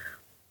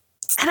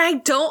 And I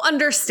don't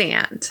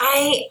understand.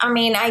 I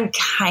mean, I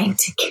kind of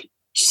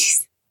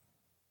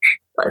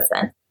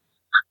listen.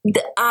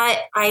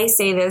 I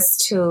say this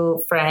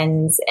to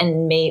friends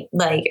and maybe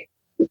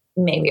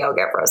I'll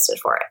get roasted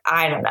for it.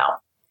 I don't know.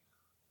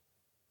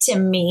 To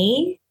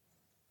me,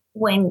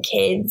 when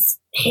kids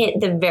hit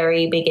the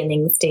very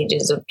beginning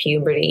stages of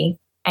puberty,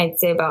 I'd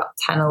say about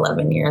 10,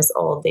 11 years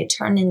old, they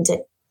turn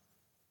into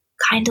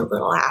kind of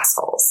little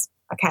assholes.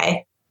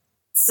 Okay.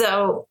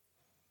 So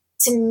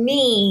to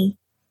me,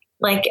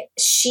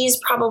 she's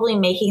probably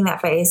making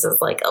that face as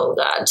oh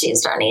God,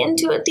 she's turning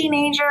into a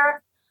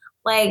teenager.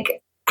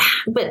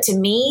 But to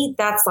me,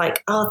 that's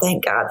oh,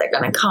 thank God they're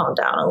going to calm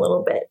down a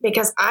little bit,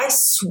 because I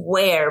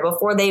swear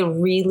before they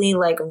really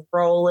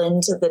roll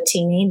into the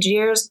teenage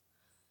years,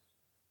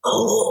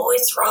 oh,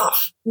 it's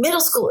rough. Middle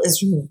school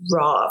is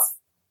rough.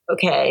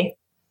 Okay.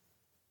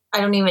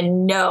 I don't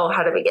even know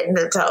how to begin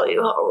to tell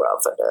you how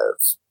rough it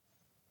is.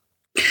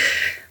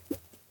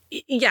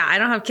 Yeah, I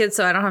don't have kids,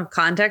 so I don't have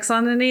context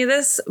on any of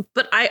this.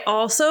 But I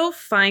also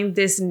find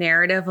this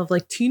narrative of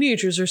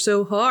teenagers are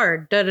so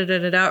hard,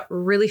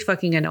 really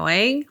fucking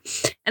annoying.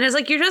 And it's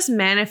you're just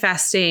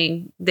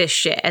manifesting this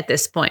shit at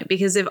this point.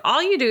 Because if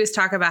all you do is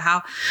talk about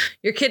how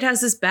your kid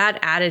has this bad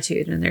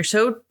attitude and they're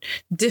so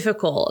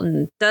difficult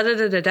and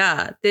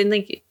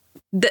then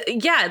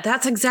yeah,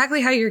 that's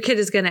exactly how your kid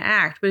is going to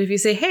act. But if you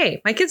say,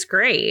 hey, my kid's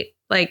great,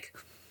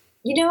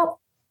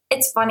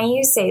 it's funny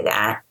you say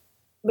that.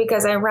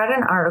 Because I read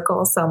an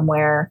article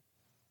somewhere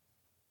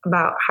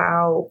about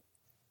how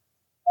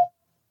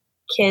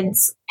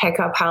kids pick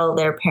up how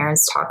their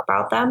parents talk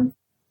about them.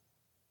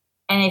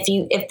 And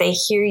if they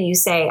hear you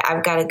say,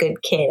 I've got a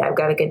good kid, I've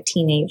got a good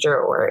teenager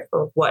or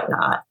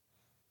whatnot,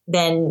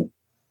 then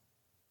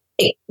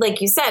like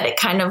you said, it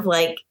kind of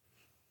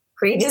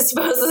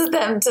predisposes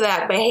them to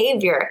that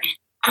behavior.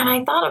 And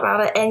I thought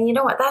about it, and you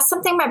know what? That's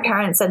something my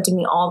parents said to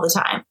me all the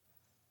time.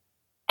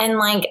 And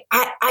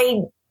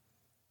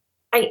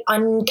I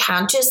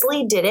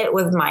unconsciously did it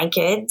with my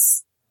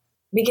kids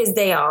because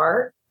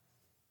they're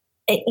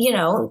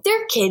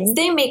kids.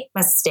 They make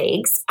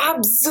mistakes.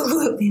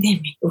 Absolutely. They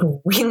make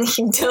really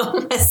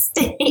dumb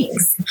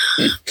mistakes.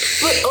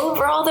 But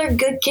overall, they're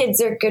good kids.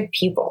 They're good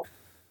people.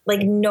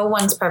 No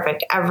one's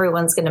perfect.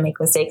 Everyone's going to make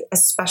mistakes,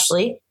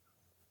 especially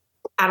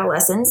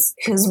adolescents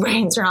whose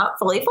brains are not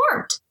fully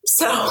formed.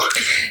 So,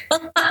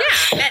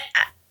 yeah.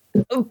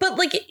 But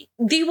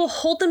they will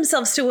hold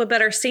themselves to a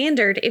better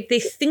standard if they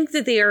think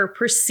that they are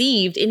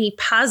perceived in a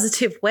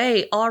positive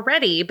way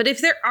already. But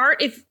if they're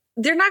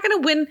not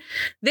going to win,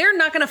 they're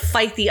not going to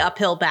fight the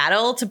uphill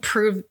battle to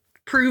prove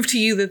to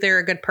you that they're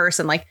a good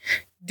person.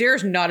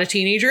 There's not a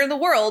teenager in the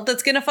world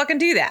that's going to fucking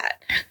do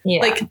that.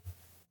 Yeah.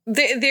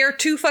 They're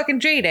too fucking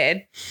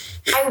jaded.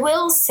 I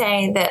will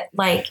say that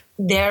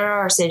there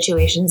are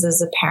situations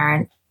as a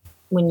parent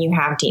when you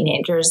have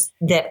teenagers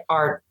that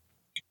are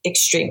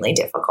extremely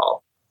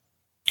difficult.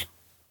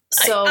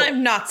 So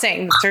I'm not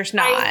saying that there's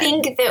not. I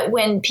think that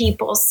when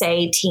people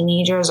say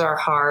teenagers are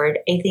hard,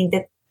 I think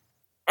that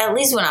at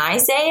least when I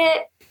say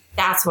it,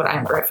 that's what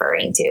I'm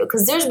referring to.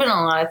 Because there's been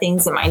a lot of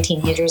things that my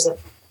teenagers have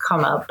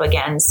come up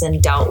against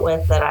and dealt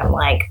with that I'm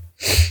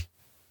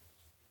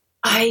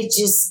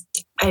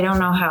I don't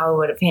know how I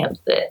would have handled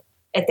it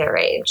at their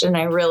age. And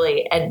I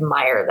really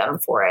admire them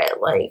for it.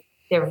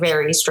 They're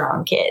very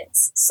strong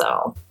kids.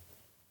 So.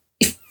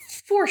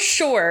 For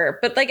sure.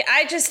 But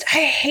I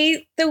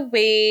hate the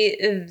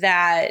way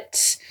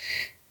that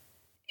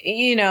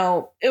you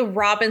know,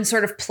 Robyn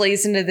sort of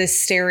plays into this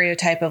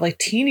stereotype of like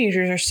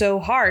teenagers are so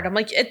hard. I'm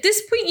like, at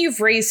this point, you've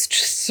raised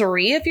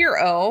 3 of your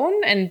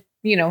own and,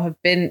 you know,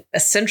 have been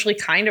essentially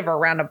kind of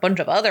around a bunch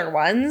of other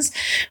ones.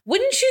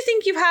 Wouldn't you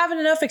think you have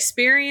enough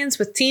experience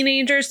with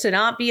teenagers to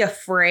not be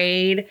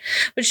afraid?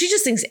 But she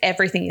just thinks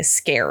everything is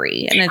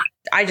scary. And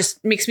I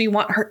just makes me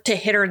want her to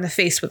hit her in the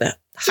face with a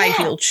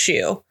high-heeled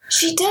shoe.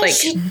 She does. Like,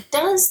 she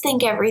does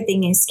think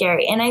everything is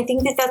scary. And I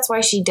think that that's why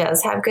she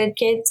does have good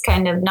kids,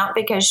 kind of, not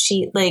because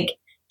she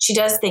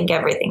does think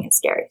everything is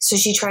scary. So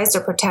she tries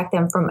to protect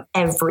them from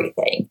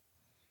everything.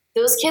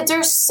 Those kids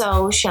are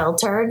so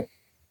sheltered.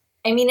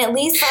 I mean, at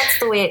least that's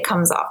the way it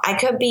comes off. I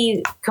could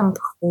be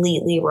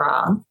completely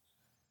wrong.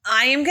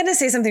 I am going to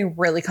say something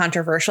really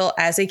controversial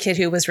as a kid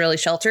who was really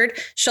sheltered.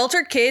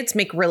 Sheltered kids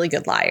make really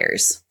good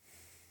liars.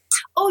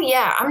 Oh,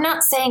 yeah. I'm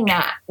not saying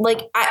that.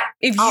 Like,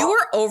 if you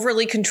were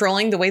overly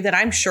controlling the way that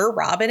I'm sure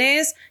Robyn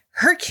is,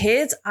 her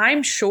kids,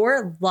 I'm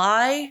sure,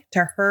 lie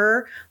to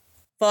her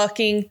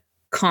fucking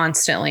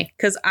constantly.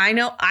 Because I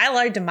know I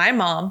lied to my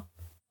mom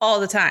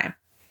all the time.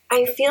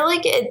 I feel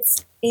like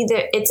it's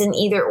an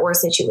either or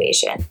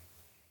situation.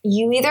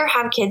 You either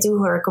have kids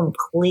who are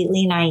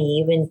completely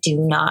naive and do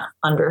not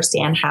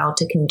understand how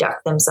to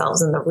conduct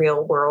themselves in the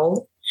real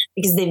world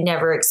because they've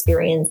never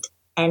experienced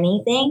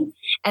anything.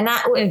 And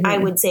that I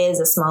would say is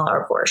a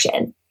smaller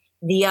portion.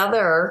 The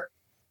other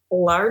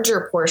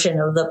larger portion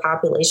of the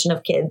population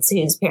of kids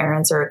whose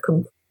parents are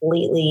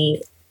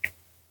completely,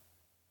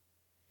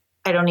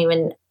 I don't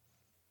even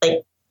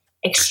like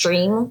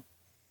extreme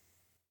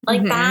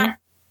like that,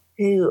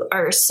 who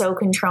are so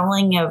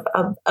controlling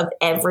of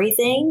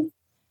everything.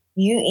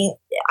 You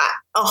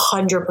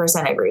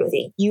 100% agree with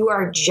you. You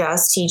are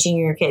just teaching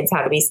your kids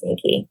how to be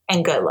sneaky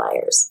and good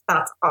liars.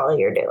 That's all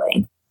you're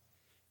doing.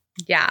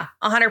 Yeah,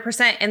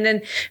 100%. And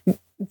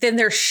then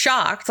they're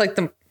shocked. Like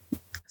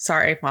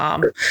sorry,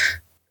 Mom,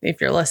 if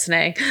you're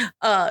listening.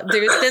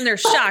 Then they're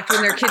shocked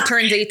when their kid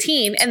turns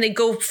 18 and they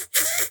go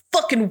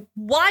fucking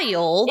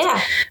wild.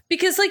 Yeah.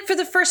 Because like for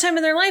the first time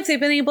in their life, they've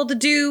been able to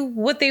do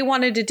what they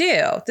wanted to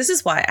do. This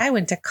is why I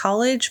went to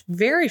college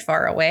very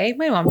far away.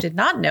 My mom did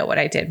not know what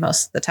I did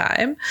most of the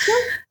time.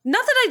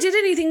 Not that I did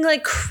anything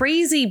like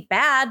crazy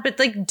bad, but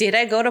like, did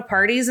I go to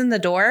parties in the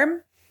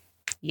dorm?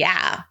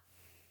 Yeah.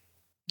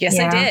 Yes,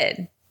 I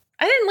did.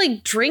 I didn't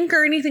like drink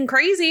or anything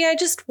crazy. I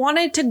just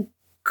wanted to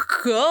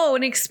go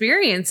and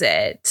experience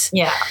it.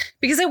 Yeah.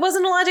 Because I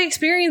wasn't allowed to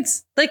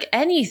experience like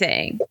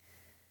anything.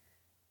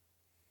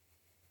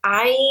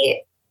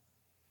 I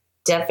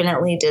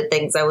definitely did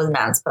things I was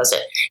not supposed to.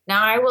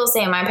 Now, I will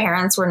say my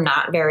parents were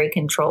not very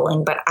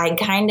controlling, but I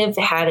kind of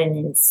had an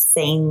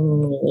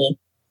insanely,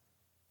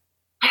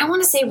 I don't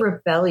want to say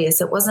rebellious.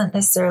 It wasn't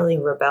necessarily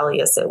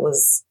rebellious. It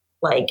was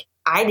like,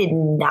 I did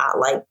not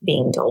like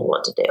being told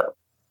what to do.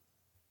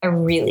 I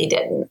really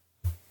didn't.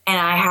 And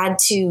I had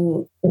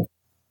to,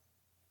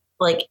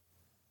 like,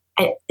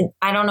 I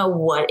don't know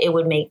what it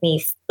would make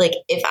me, like,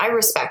 if I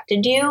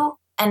respected you,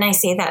 and I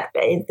say that,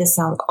 this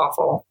sounds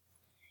awful.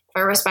 If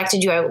I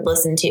respected you, I would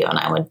listen to you and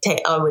I would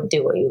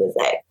do what you would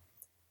say.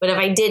 But if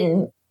I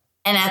didn't,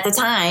 and at the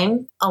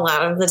time, a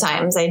lot of the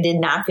times I did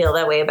not feel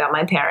that way about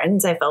my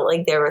parents. I felt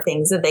like there were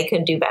things that they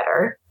could do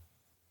better.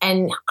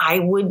 And I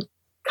would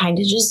kind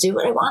of just do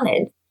what I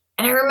wanted.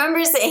 And I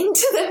remember saying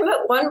to them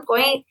at one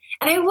point,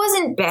 and I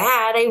wasn't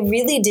bad. I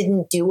really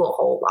didn't do a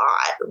whole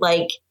lot.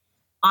 Like,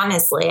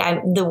 honestly,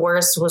 the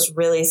worst was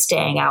really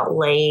staying out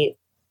late.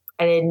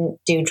 I didn't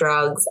do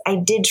drugs. I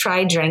did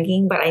try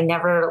drinking, but I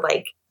never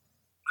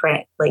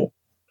drank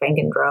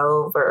and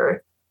drove,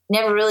 or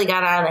never really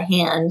got out of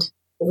hand.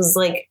 It was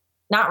like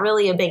not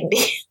really a big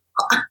deal,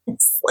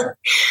 honestly.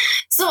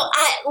 So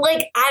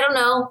I don't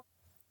know.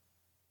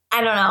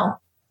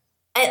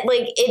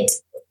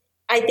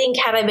 I think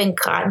had I been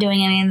caught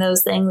doing any of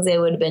those things, they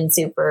would have been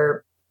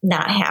super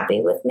not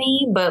happy with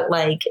me, but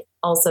like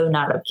also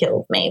not have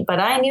killed me. But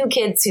I knew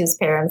kids whose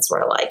parents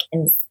were like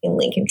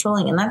insanely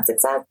controlling, and that's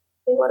exactly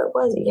what it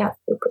was. You have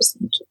super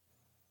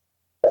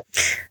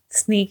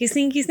sneaky.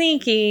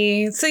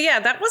 Sneaky. So yeah,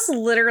 that was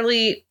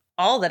literally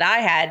all that I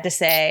had to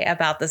say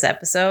about this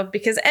episode,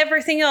 because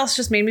everything else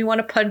just made me want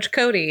to punch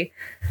Kody.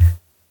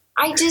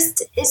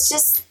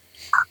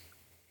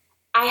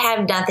 I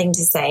have nothing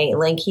to say.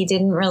 Like, he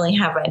didn't really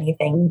have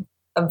anything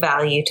of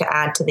value to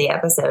add to the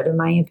episode, in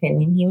my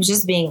opinion. He was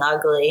just being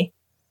ugly.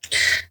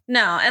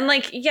 No, and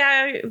like,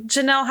 yeah,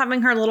 Janelle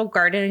having her little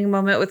gardening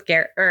moment with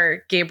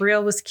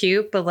Gabriel was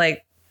cute, but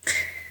like,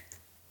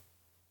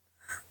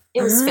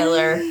 it was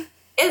filler.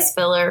 It's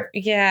filler.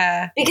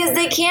 Yeah. Because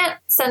they can't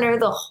center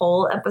the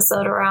whole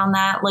episode around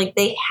that. Like,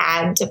 they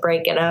had to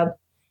break it up.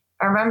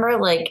 I remember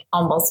like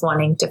almost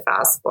wanting to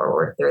fast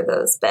forward through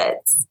those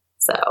bits.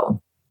 So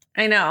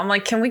I know. I'm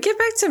like, can we get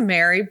back to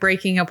Meri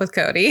breaking up with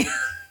Kody?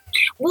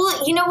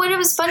 Well, you know what? It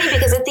was funny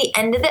because at the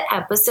end of the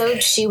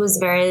episode, she was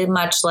very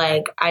much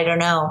like, I don't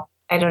know,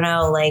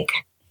 like,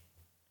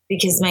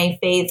 because my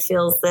faith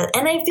feels that,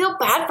 and I feel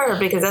bad for her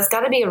because that's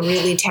got to be a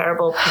really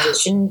terrible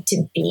position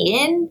to be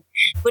in.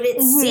 But it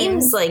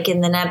seems like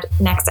in the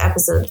next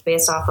episode,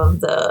 based off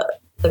of the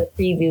the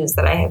previews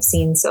that I have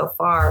seen so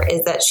far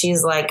is that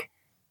she's like,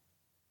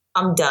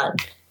 I'm done.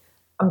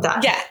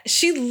 Yeah,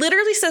 she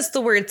literally says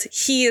the words,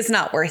 "He is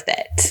not worth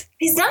it."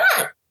 He's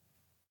not.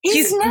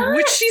 He's not.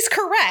 Which she's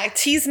correct.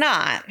 He's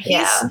not.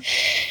 He's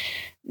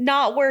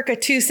not worth a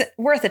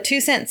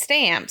 2-cent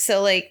stamp.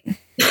 So like,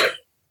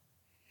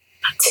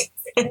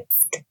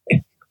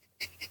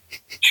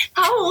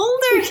 how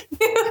old are you?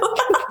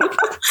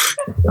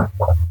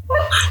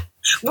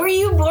 Were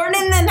you born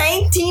in the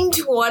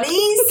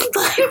 1920s?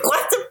 Like,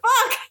 what the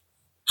fuck?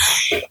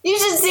 You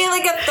should say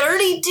like a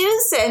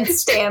 32-cent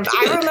stamp.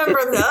 I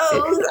remember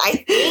those,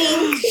 I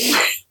think.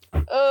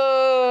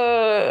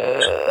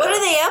 What are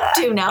they up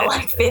to now?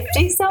 Like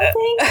 50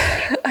 something?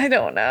 I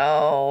don't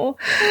know.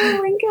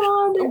 Oh my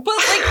God. But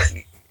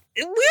like,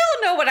 we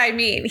all know what I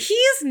mean.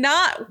 He's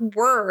not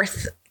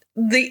worth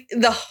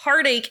the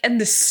heartache and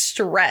the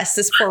stress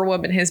this poor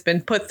woman has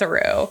been put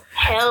through.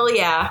 Hell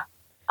yeah.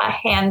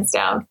 Hands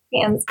down.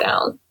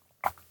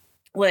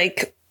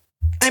 Like,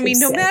 I mean,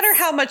 no matter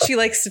how much he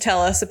likes to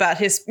tell us about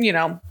his,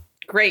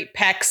 great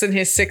pecs and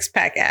his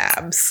 6-pack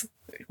abs,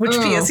 which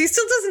P.S. he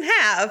still doesn't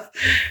have.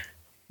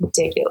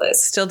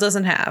 Ridiculous. Still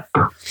doesn't have.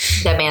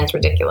 That man's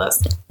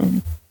ridiculous.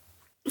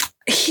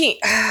 Okay,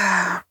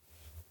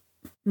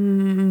 we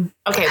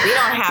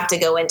don't have to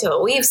go into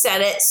it. We've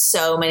said it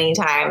so many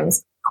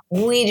times.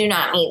 We do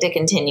not need to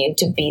continue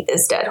to beat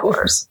this dead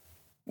horse.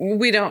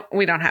 We don't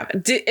have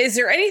it. Is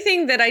there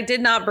anything that I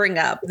did not bring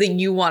up that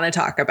you want to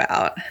talk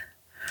about?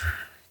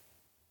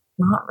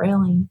 Not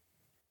really.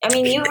 I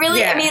mean, you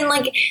really,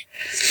 like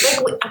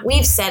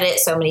we've said it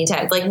so many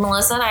times. Like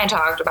Melissa and I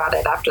talked about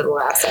it after the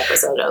last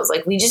episode. I was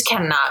like, we just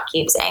cannot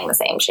keep saying the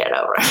same shit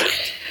over.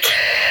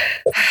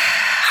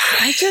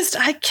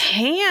 I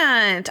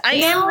can't. I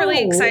am really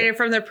excited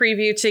from the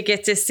preview to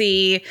get to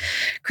see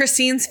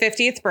Christine's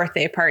 50th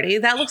birthday party.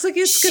 That looks like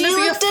it's going to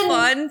be a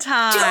fun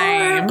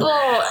time.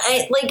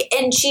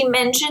 And she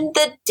mentioned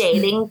the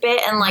dating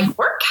bit and like,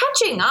 we're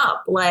catching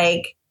up.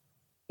 Like,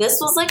 this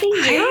was like a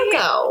year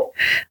ago.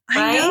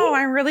 Right? I know.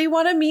 I really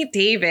want to meet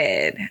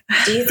David.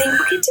 Do you think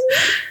we'll get to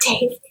meet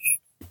David?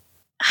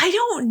 I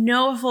don't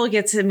know if we'll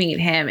get to meet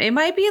him. It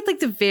might be at like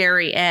the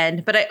very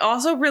end, but I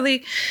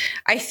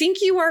think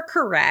you are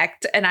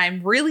correct. And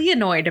I'm really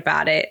annoyed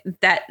about it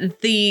that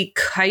the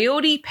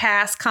Coyote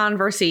Pass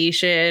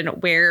conversation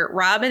where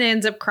Robyn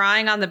ends up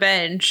crying on the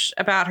bench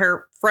about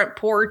her front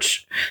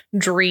porch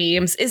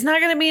dreams is not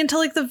going to be until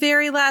like the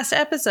very last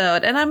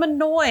episode. And I'm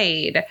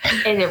annoyed.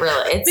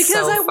 It's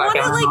because so I want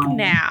it like annoying.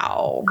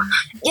 now.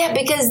 Yeah,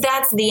 because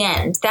that's the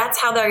end. That's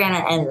how they're going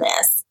to end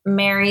this.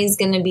 Mary's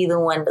going to be the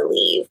one to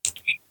leave.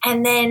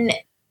 And then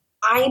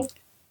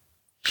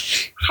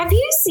have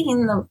you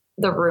seen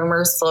the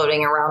rumors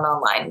floating around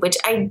online, which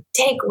I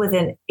take with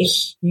a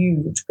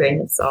huge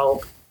grain of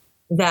salt,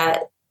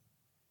 that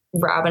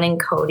Robyn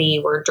and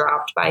Kody were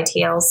dropped by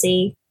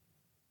TLC?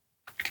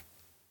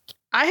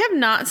 I have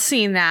not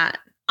seen that.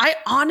 I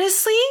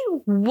honestly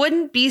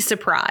wouldn't be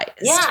surprised.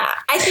 Yeah,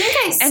 I think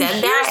I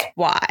said that.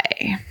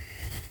 Why?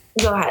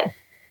 Go ahead.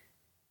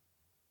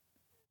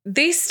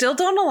 They still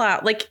don't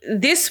allow, like,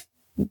 this.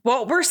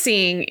 What we're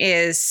seeing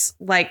is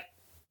like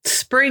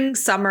spring,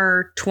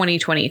 summer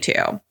 2022.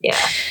 Yeah.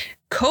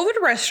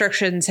 COVID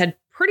restrictions had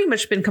pretty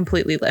much been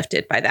completely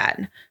lifted by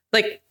then,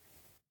 like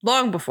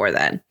long before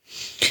then.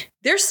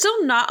 They're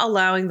still not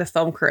allowing the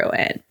film crew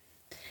in.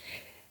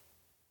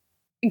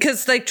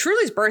 Because like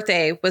Truly's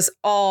birthday was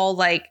all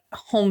like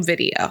home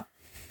video,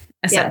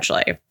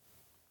 essentially. Yeah.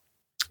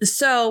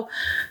 So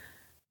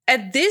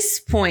at this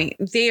point,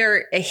 they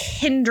are a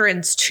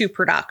hindrance to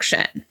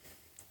production.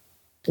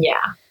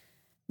 Yeah.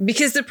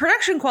 Because the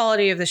production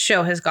quality of the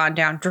show has gone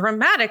down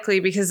dramatically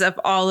because of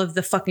all of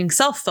the fucking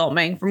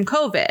self-filming from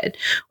COVID,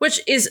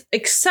 which is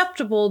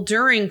acceptable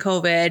during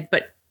COVID,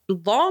 but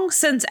long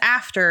since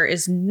after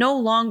is no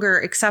longer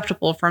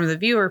acceptable from the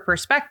viewer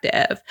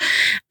perspective.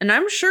 And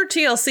I'm sure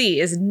TLC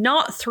is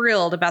not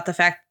thrilled about the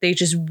fact that they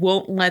just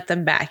won't let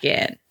them back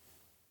in.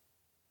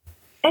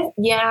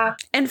 Yeah.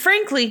 And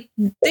frankly,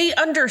 they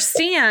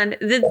understand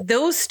that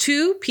those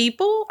two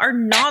people are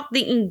not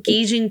the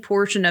engaging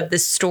portion of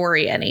this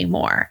story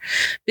anymore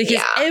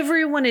because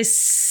everyone is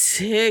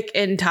sick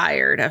and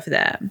tired of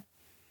them.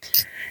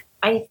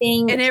 I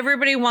think. And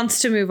everybody wants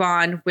to move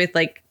on with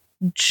like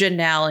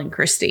Janelle and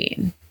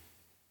Christine.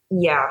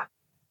 Yeah.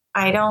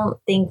 I don't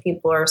think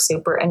people are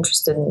super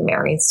interested in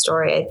Meri's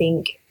story. I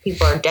think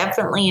people are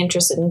definitely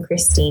interested in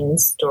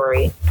Christine's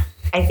story.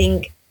 I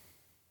think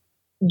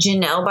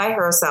Janelle by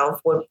herself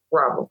would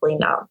probably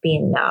not be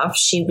enough.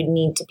 She would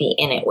need to be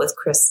in it with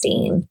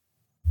Christine,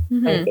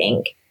 I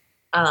think.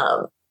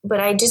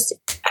 But I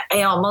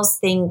almost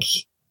think,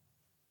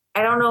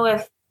 I don't know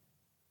if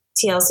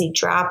TLC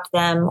dropped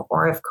them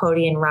or if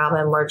Kody and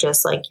Robyn were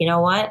just like, you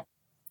know what?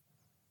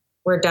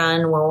 We're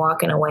done. We're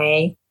walking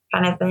away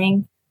kind of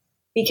thing.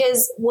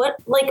 Because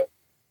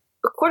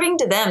according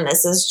to them,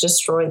 this has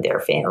destroyed their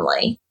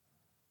family.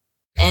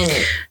 And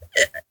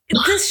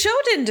this show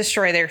didn't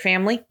destroy their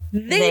family.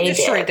 They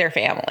destroyed their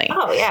family.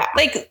 Oh, yeah.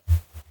 Like,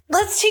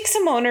 let's take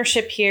some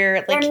ownership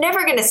here. Like, they're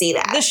never going to see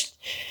that.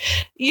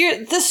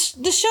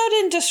 The show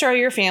didn't destroy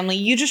your family.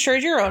 You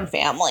destroyed your own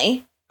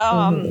family.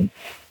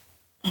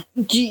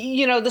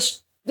 You know,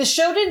 the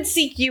show didn't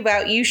seek you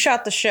out. You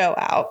shot the show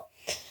out.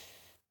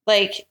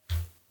 Like,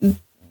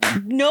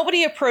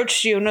 nobody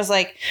approached you and was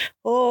like,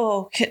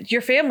 oh,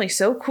 your family's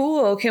so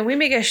cool. Can we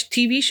make a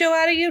TV show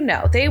out of you?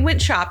 No, they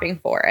went shopping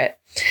for it.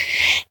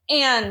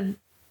 And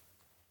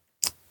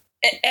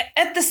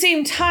at the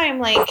same time,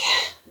 like,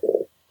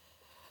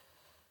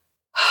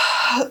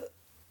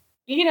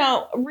 you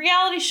know,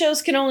 reality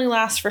shows can only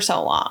last for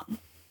so long.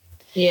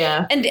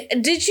 Yeah. And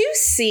did you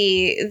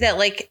see that,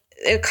 like,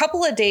 a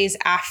couple of days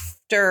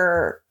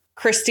after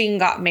Christine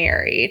got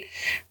married,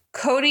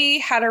 Kody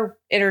had an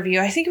interview,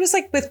 I think it was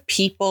like with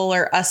People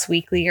or Us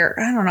Weekly or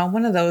I don't know,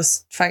 one of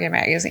those fucking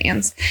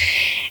magazines.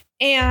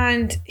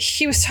 And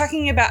he was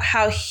talking about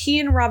how he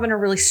and Robyn are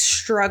really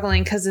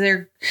struggling because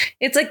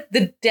it's like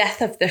the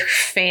death of their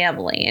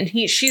family. And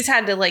she's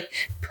had to like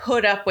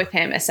put up with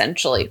him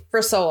essentially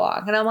for so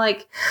long. And I'm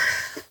like,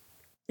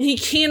 he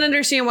can't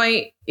understand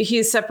why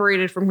he's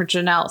separated from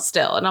Janelle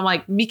still. And I'm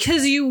like,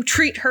 because you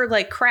treat her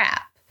like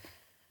crap.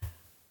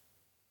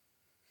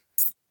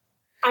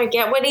 I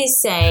get what he's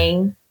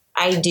saying.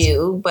 I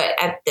do.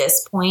 But at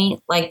this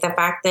point, like the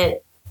fact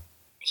that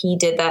he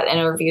did that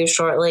interview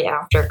shortly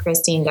after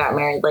Christine got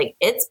married, like,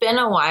 it's been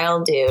a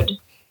while, dude.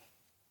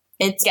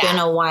 It's been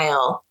a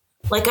while.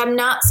 Like, I'm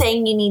not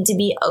saying you need to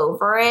be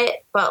over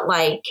it, but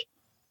like,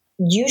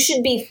 you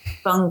should be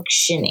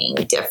functioning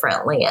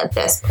differently at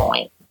this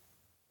point.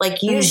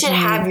 Like, you should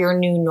have your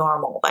new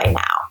normal by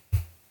now.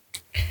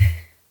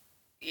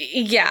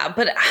 Yeah,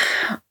 but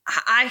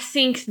I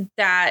think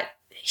that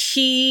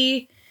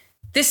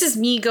this is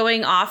me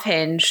going off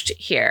hinged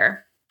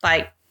here.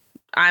 Like,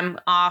 I'm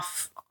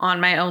off on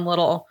my own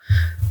little,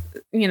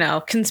 you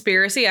know,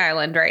 conspiracy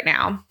island right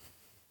now.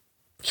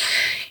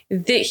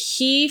 That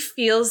he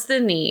feels the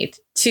need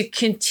to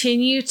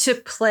continue to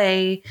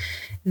play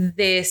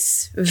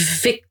this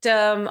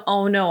victim,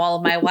 oh no, all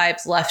of my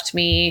wives left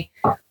me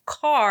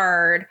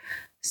card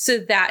so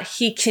that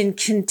he can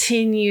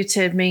continue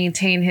to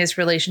maintain his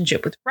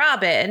relationship with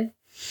Robyn,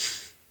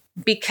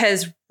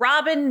 because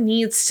Robyn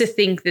needs to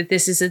think that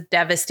this is a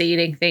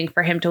devastating thing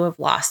for him to have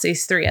lost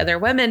these 3 other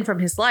women from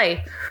his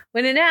life,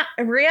 when in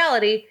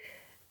reality,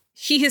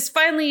 he has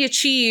finally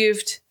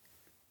achieved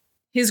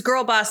his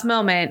girl boss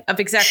moment of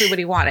exactly what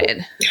he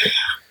wanted.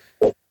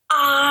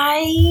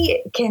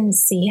 I can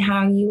see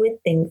how you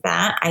would think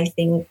that. I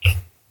think,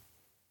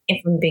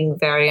 if I'm being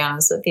very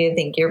honest with you, I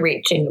think you're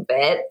reaching a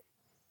bit.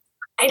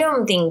 I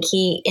don't think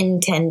he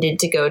intended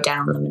to go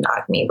down the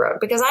monogamy road,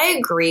 because I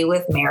agree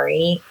with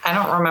Meri. I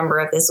don't remember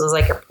if this was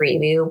like a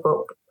preview,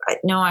 but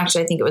no,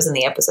 actually, I think it was in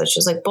the episode. She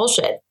was like,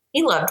 bullshit.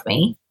 He loved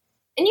me.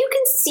 And you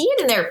can see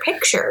it in their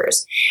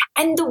pictures.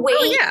 And the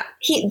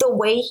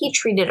way he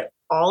treated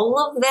all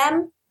of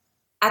them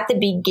at the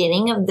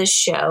beginning of the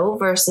show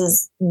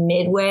versus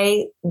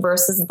midway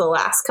versus the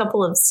last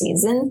couple of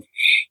seasons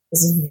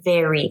is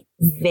very,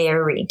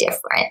 very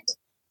different.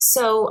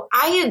 So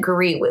I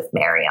agree with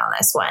Meri on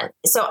this one.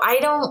 So I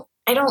don't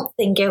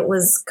think it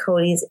was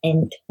Kody's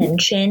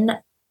intention.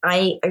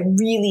 I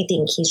really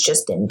think he's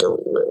just in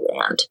Delulu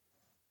Land.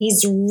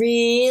 He's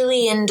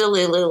really in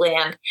Delulu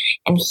Land,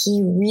 and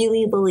he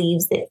really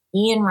believes that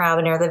he and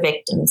Robyn are the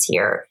victims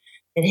here,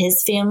 that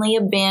his family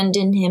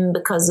abandoned him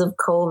because of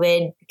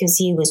COVID, because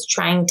he was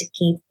trying to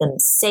keep them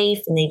safe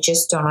and they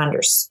just don't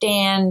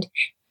understand.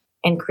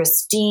 And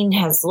Christine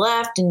has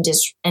left and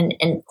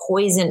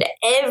poisoned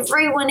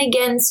everyone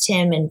against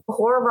him. And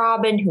poor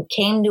Robyn, who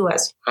came to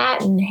us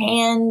hat in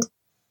hand,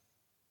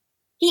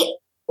 he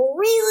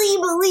really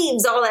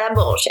believes all that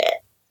bullshit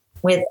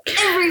with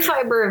every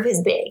fiber of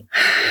his being.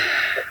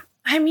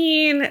 I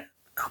mean,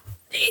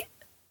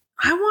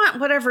 I want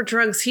whatever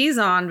drugs he's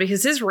on,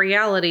 because his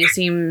reality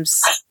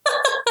seems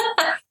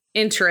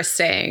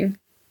interesting.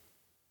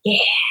 Yeah.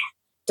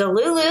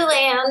 Delulu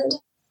Land.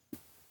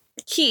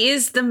 He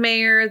is the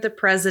mayor, the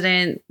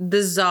president,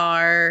 the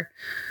czar.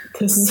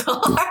 The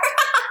czar?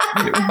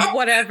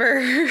 Whatever.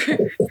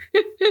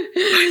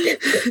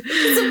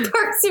 It's a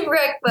Parks and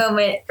Rec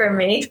moment for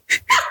me.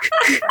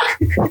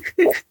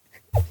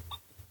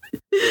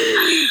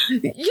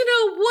 You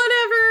know,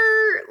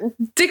 whatever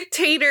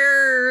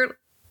dictator,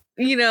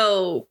 you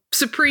know,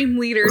 supreme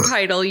leader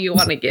title you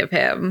want to give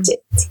him.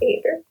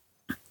 Dictator.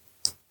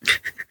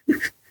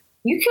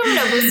 You coming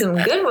up with some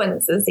good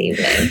ones this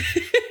evening.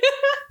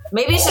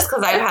 Maybe it's just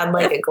because I've had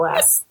like a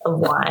glass of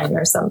wine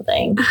or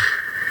something.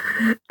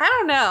 I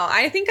don't know.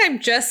 I think I'm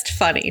just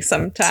funny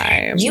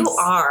sometimes. You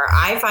are.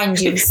 I find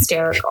you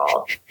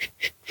hysterical.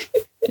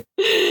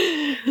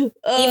 Even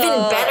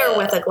better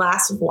with a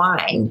glass of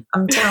wine.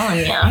 I'm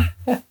telling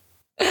you.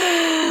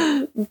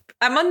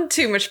 I'm on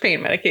too much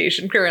pain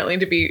medication currently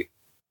to be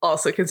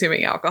also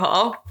consuming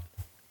alcohol.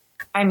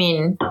 I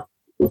mean,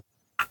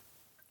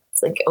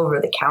 it's like over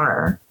the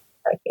counter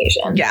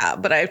medication. Yeah,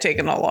 but I've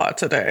taken a lot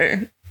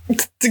today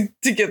to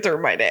get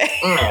through my day.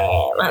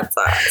 That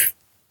sucks.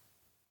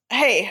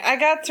 Hey, hey, I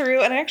got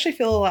through and I actually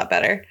feel a lot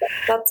better.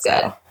 That's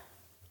good. So,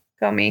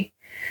 go me.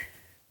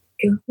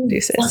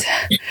 Deuces.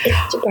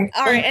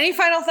 All right. Any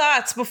final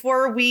thoughts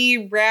before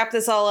we wrap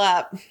this all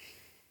up?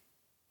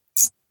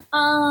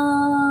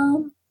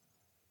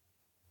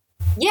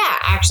 Yeah,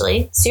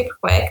 actually, super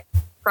quick.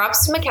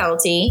 Props to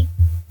Mykelti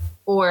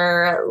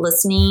for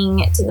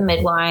listening to the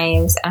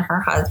midwives and her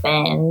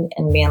husband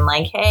and being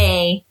like,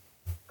 hey,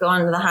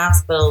 going to the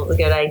hospital is a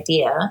good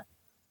idea.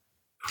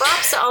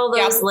 Props to all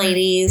those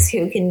ladies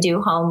who can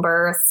do home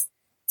births.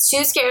 It's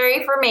too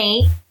scary for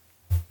me.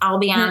 I'll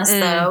be honest,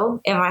 though,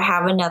 if I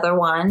have another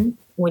one,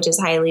 which is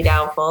highly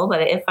doubtful,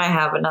 but if I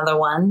have another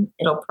one,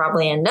 it'll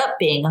probably end up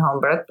being a home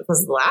birth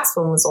because the last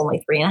one was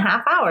only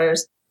 3.5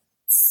 hours.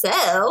 So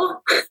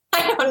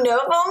I don't know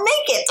if I'll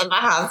make it to the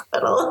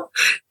hospital,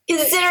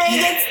 considering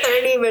it's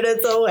 30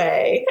 minutes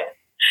away.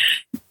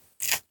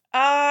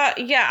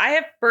 Yeah, I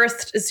have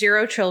birthed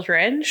 0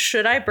 children.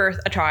 Should I birth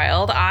a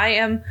child, I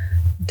am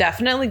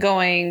definitely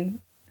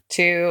going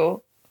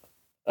to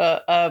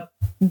a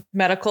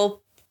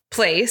medical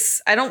place.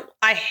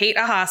 I hate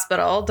a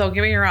hospital, don't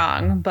get me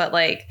wrong, but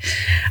like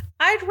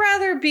I'd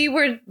rather be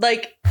where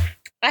like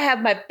I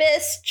have my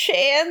best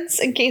chance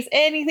in case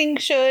anything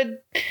should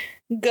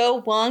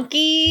go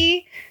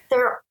wonky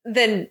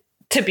than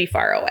to be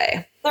far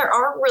away. There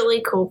are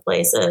really cool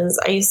places.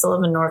 I used to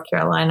live in North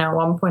Carolina at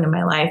one point in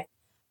my life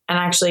and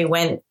actually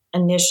went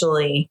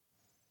initially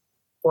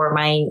for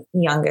my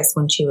youngest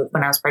when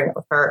I was pregnant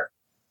with her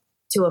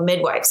to a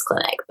midwife's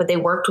clinic, but they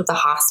worked with a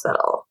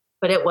hospital.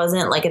 But it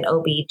wasn't like an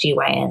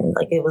OB/GYN,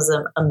 like it was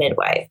a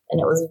midwife. And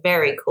it was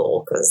very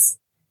cool because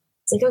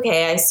it's like,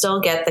 okay, I still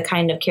get the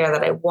kind of care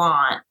that I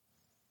want,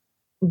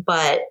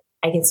 but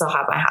I can still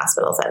have my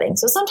hospital setting.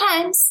 So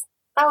sometimes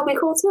that would be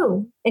cool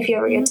too, if you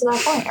ever get to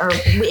that point, or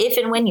if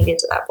and when you get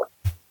to that point.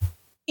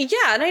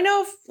 Yeah. And I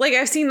know, like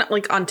I've seen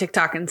like on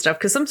TikTok and stuff,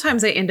 because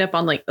sometimes I end up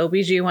on like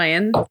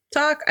OB/GYN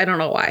talk. I don't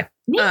know why.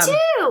 Me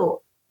too.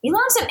 You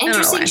learn some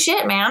interesting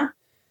shit, man.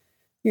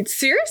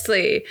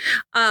 Seriously.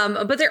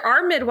 But there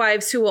are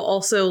midwives who will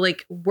also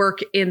like work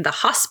in the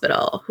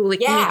hospital who like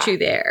meet you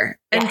there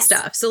and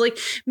stuff. So like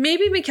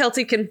maybe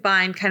Mykelti can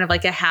find kind of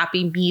like a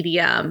happy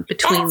medium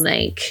between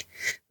like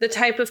the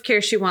type of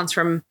care she wants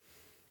from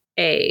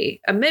a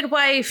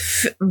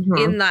midwife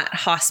in that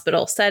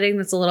hospital setting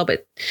that's a little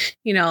bit,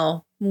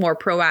 more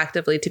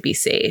proactively to be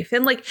safe.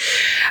 And like,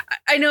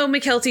 I know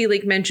Mykelti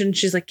like mentioned,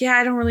 she's like, yeah,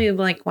 I don't really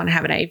like want to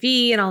have an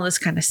IV and all this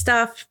kind of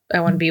stuff.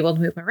 I want to be able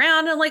to move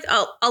around. And like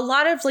a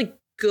lot of like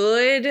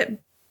good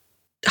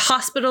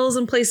hospitals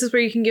and places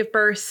where you can give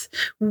birth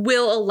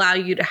will allow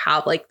you to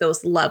have like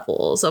those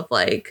levels of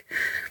like,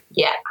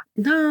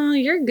 no,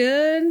 you're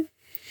good.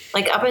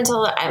 Like up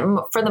until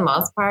for the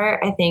most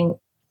part, I think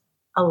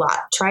a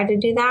lot try to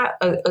do that.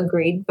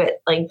 Agreed.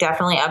 But like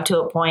definitely up to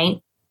a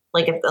point.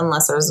 Like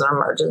unless there's an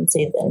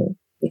emergency, then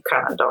you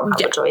kind of don't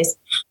have a choice.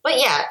 But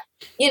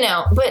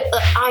but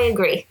I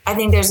agree. I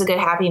think there's a good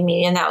happy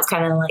medium. That was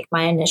kind of like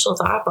my initial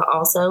thought, but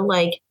also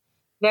like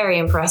very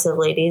impressive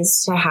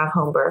ladies to have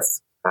home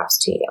births. Props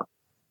to you.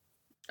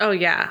 Oh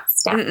yeah.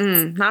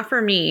 Not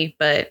for me,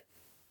 but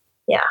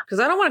because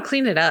I don't want to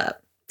clean it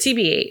up.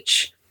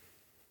 TBH.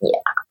 Yeah.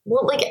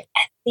 Well, like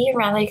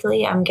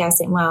theoretically, I'm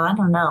guessing. Well, I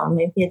don't know.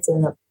 Maybe it's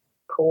in the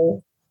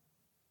pool.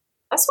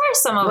 I swear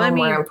some of them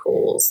were in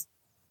pools.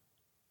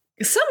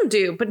 Some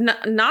do, but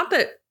not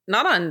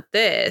on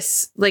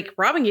this. Like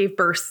Robyn gave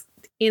birth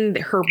in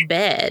her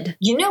bed.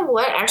 You know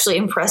what actually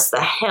impressed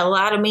the hell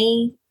out of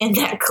me in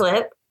that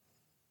clip?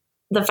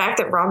 The fact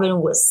that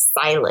Robyn was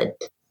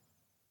silent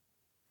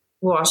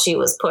while she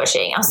was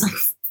pushing. I was like,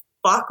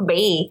 fuck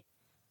me.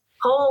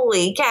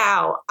 Holy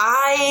cow.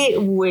 I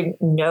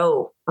would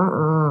know.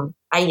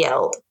 I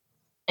yelled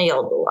a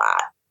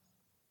lot.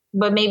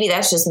 But maybe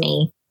that's just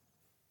me.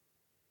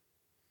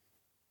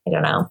 I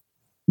don't know.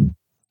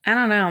 I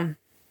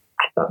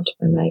bumped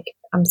my mic.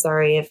 I'm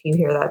sorry if you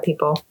hear that,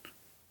 people.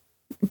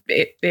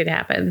 It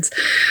happens.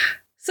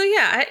 So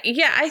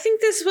I think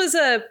this was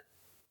I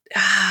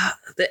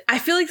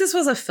feel like this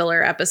was a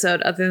filler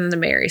episode other than the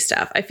Meri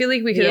stuff. I feel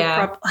like we could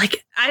have I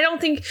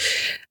don't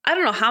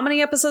know how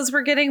many episodes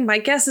we're getting. My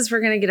guess is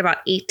we're going to get about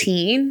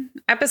 18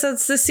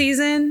 episodes this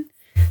season.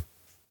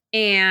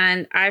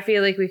 And I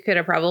feel like we could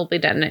have probably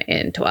done it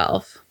in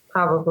 12.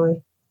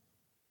 Probably.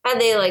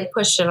 Had they like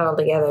pushed it all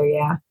together,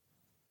 Yeah.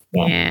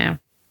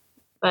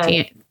 But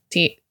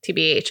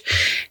TBH.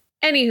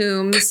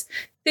 Anywhooms,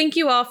 thank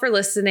you all for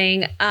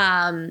listening.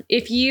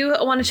 If you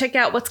want to check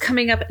out what's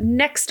coming up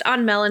next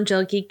on Mel and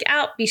Jill Geek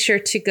Out, be sure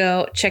to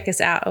go check us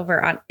out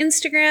over on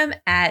Instagram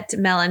at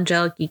Mel and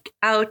Jill Geek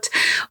Out.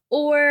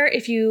 Or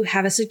if you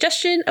have a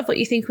suggestion of what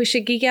you think we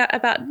should geek out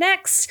about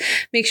next,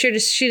 make sure to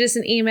shoot us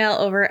an email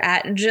over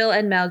at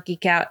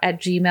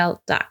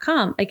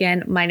jillandmelgeekout@gmail.com.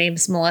 Again, my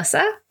name's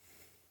Melissa.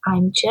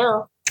 I'm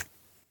Jill.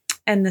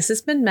 And this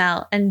has been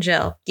Mel and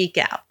Jill Geek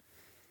Out.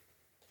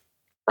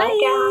 Bye,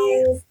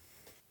 guys.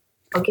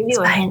 I'll give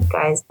you a hint,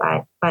 guys,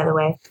 by the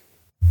way.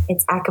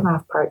 It's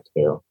Akamath Part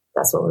 2.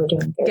 That's what we're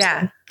doing Thursday.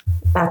 Yeah.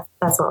 That's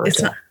what we're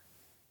doing.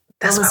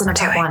 That's what we're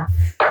doing. Part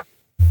 1.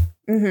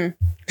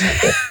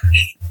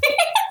 Mm-hmm.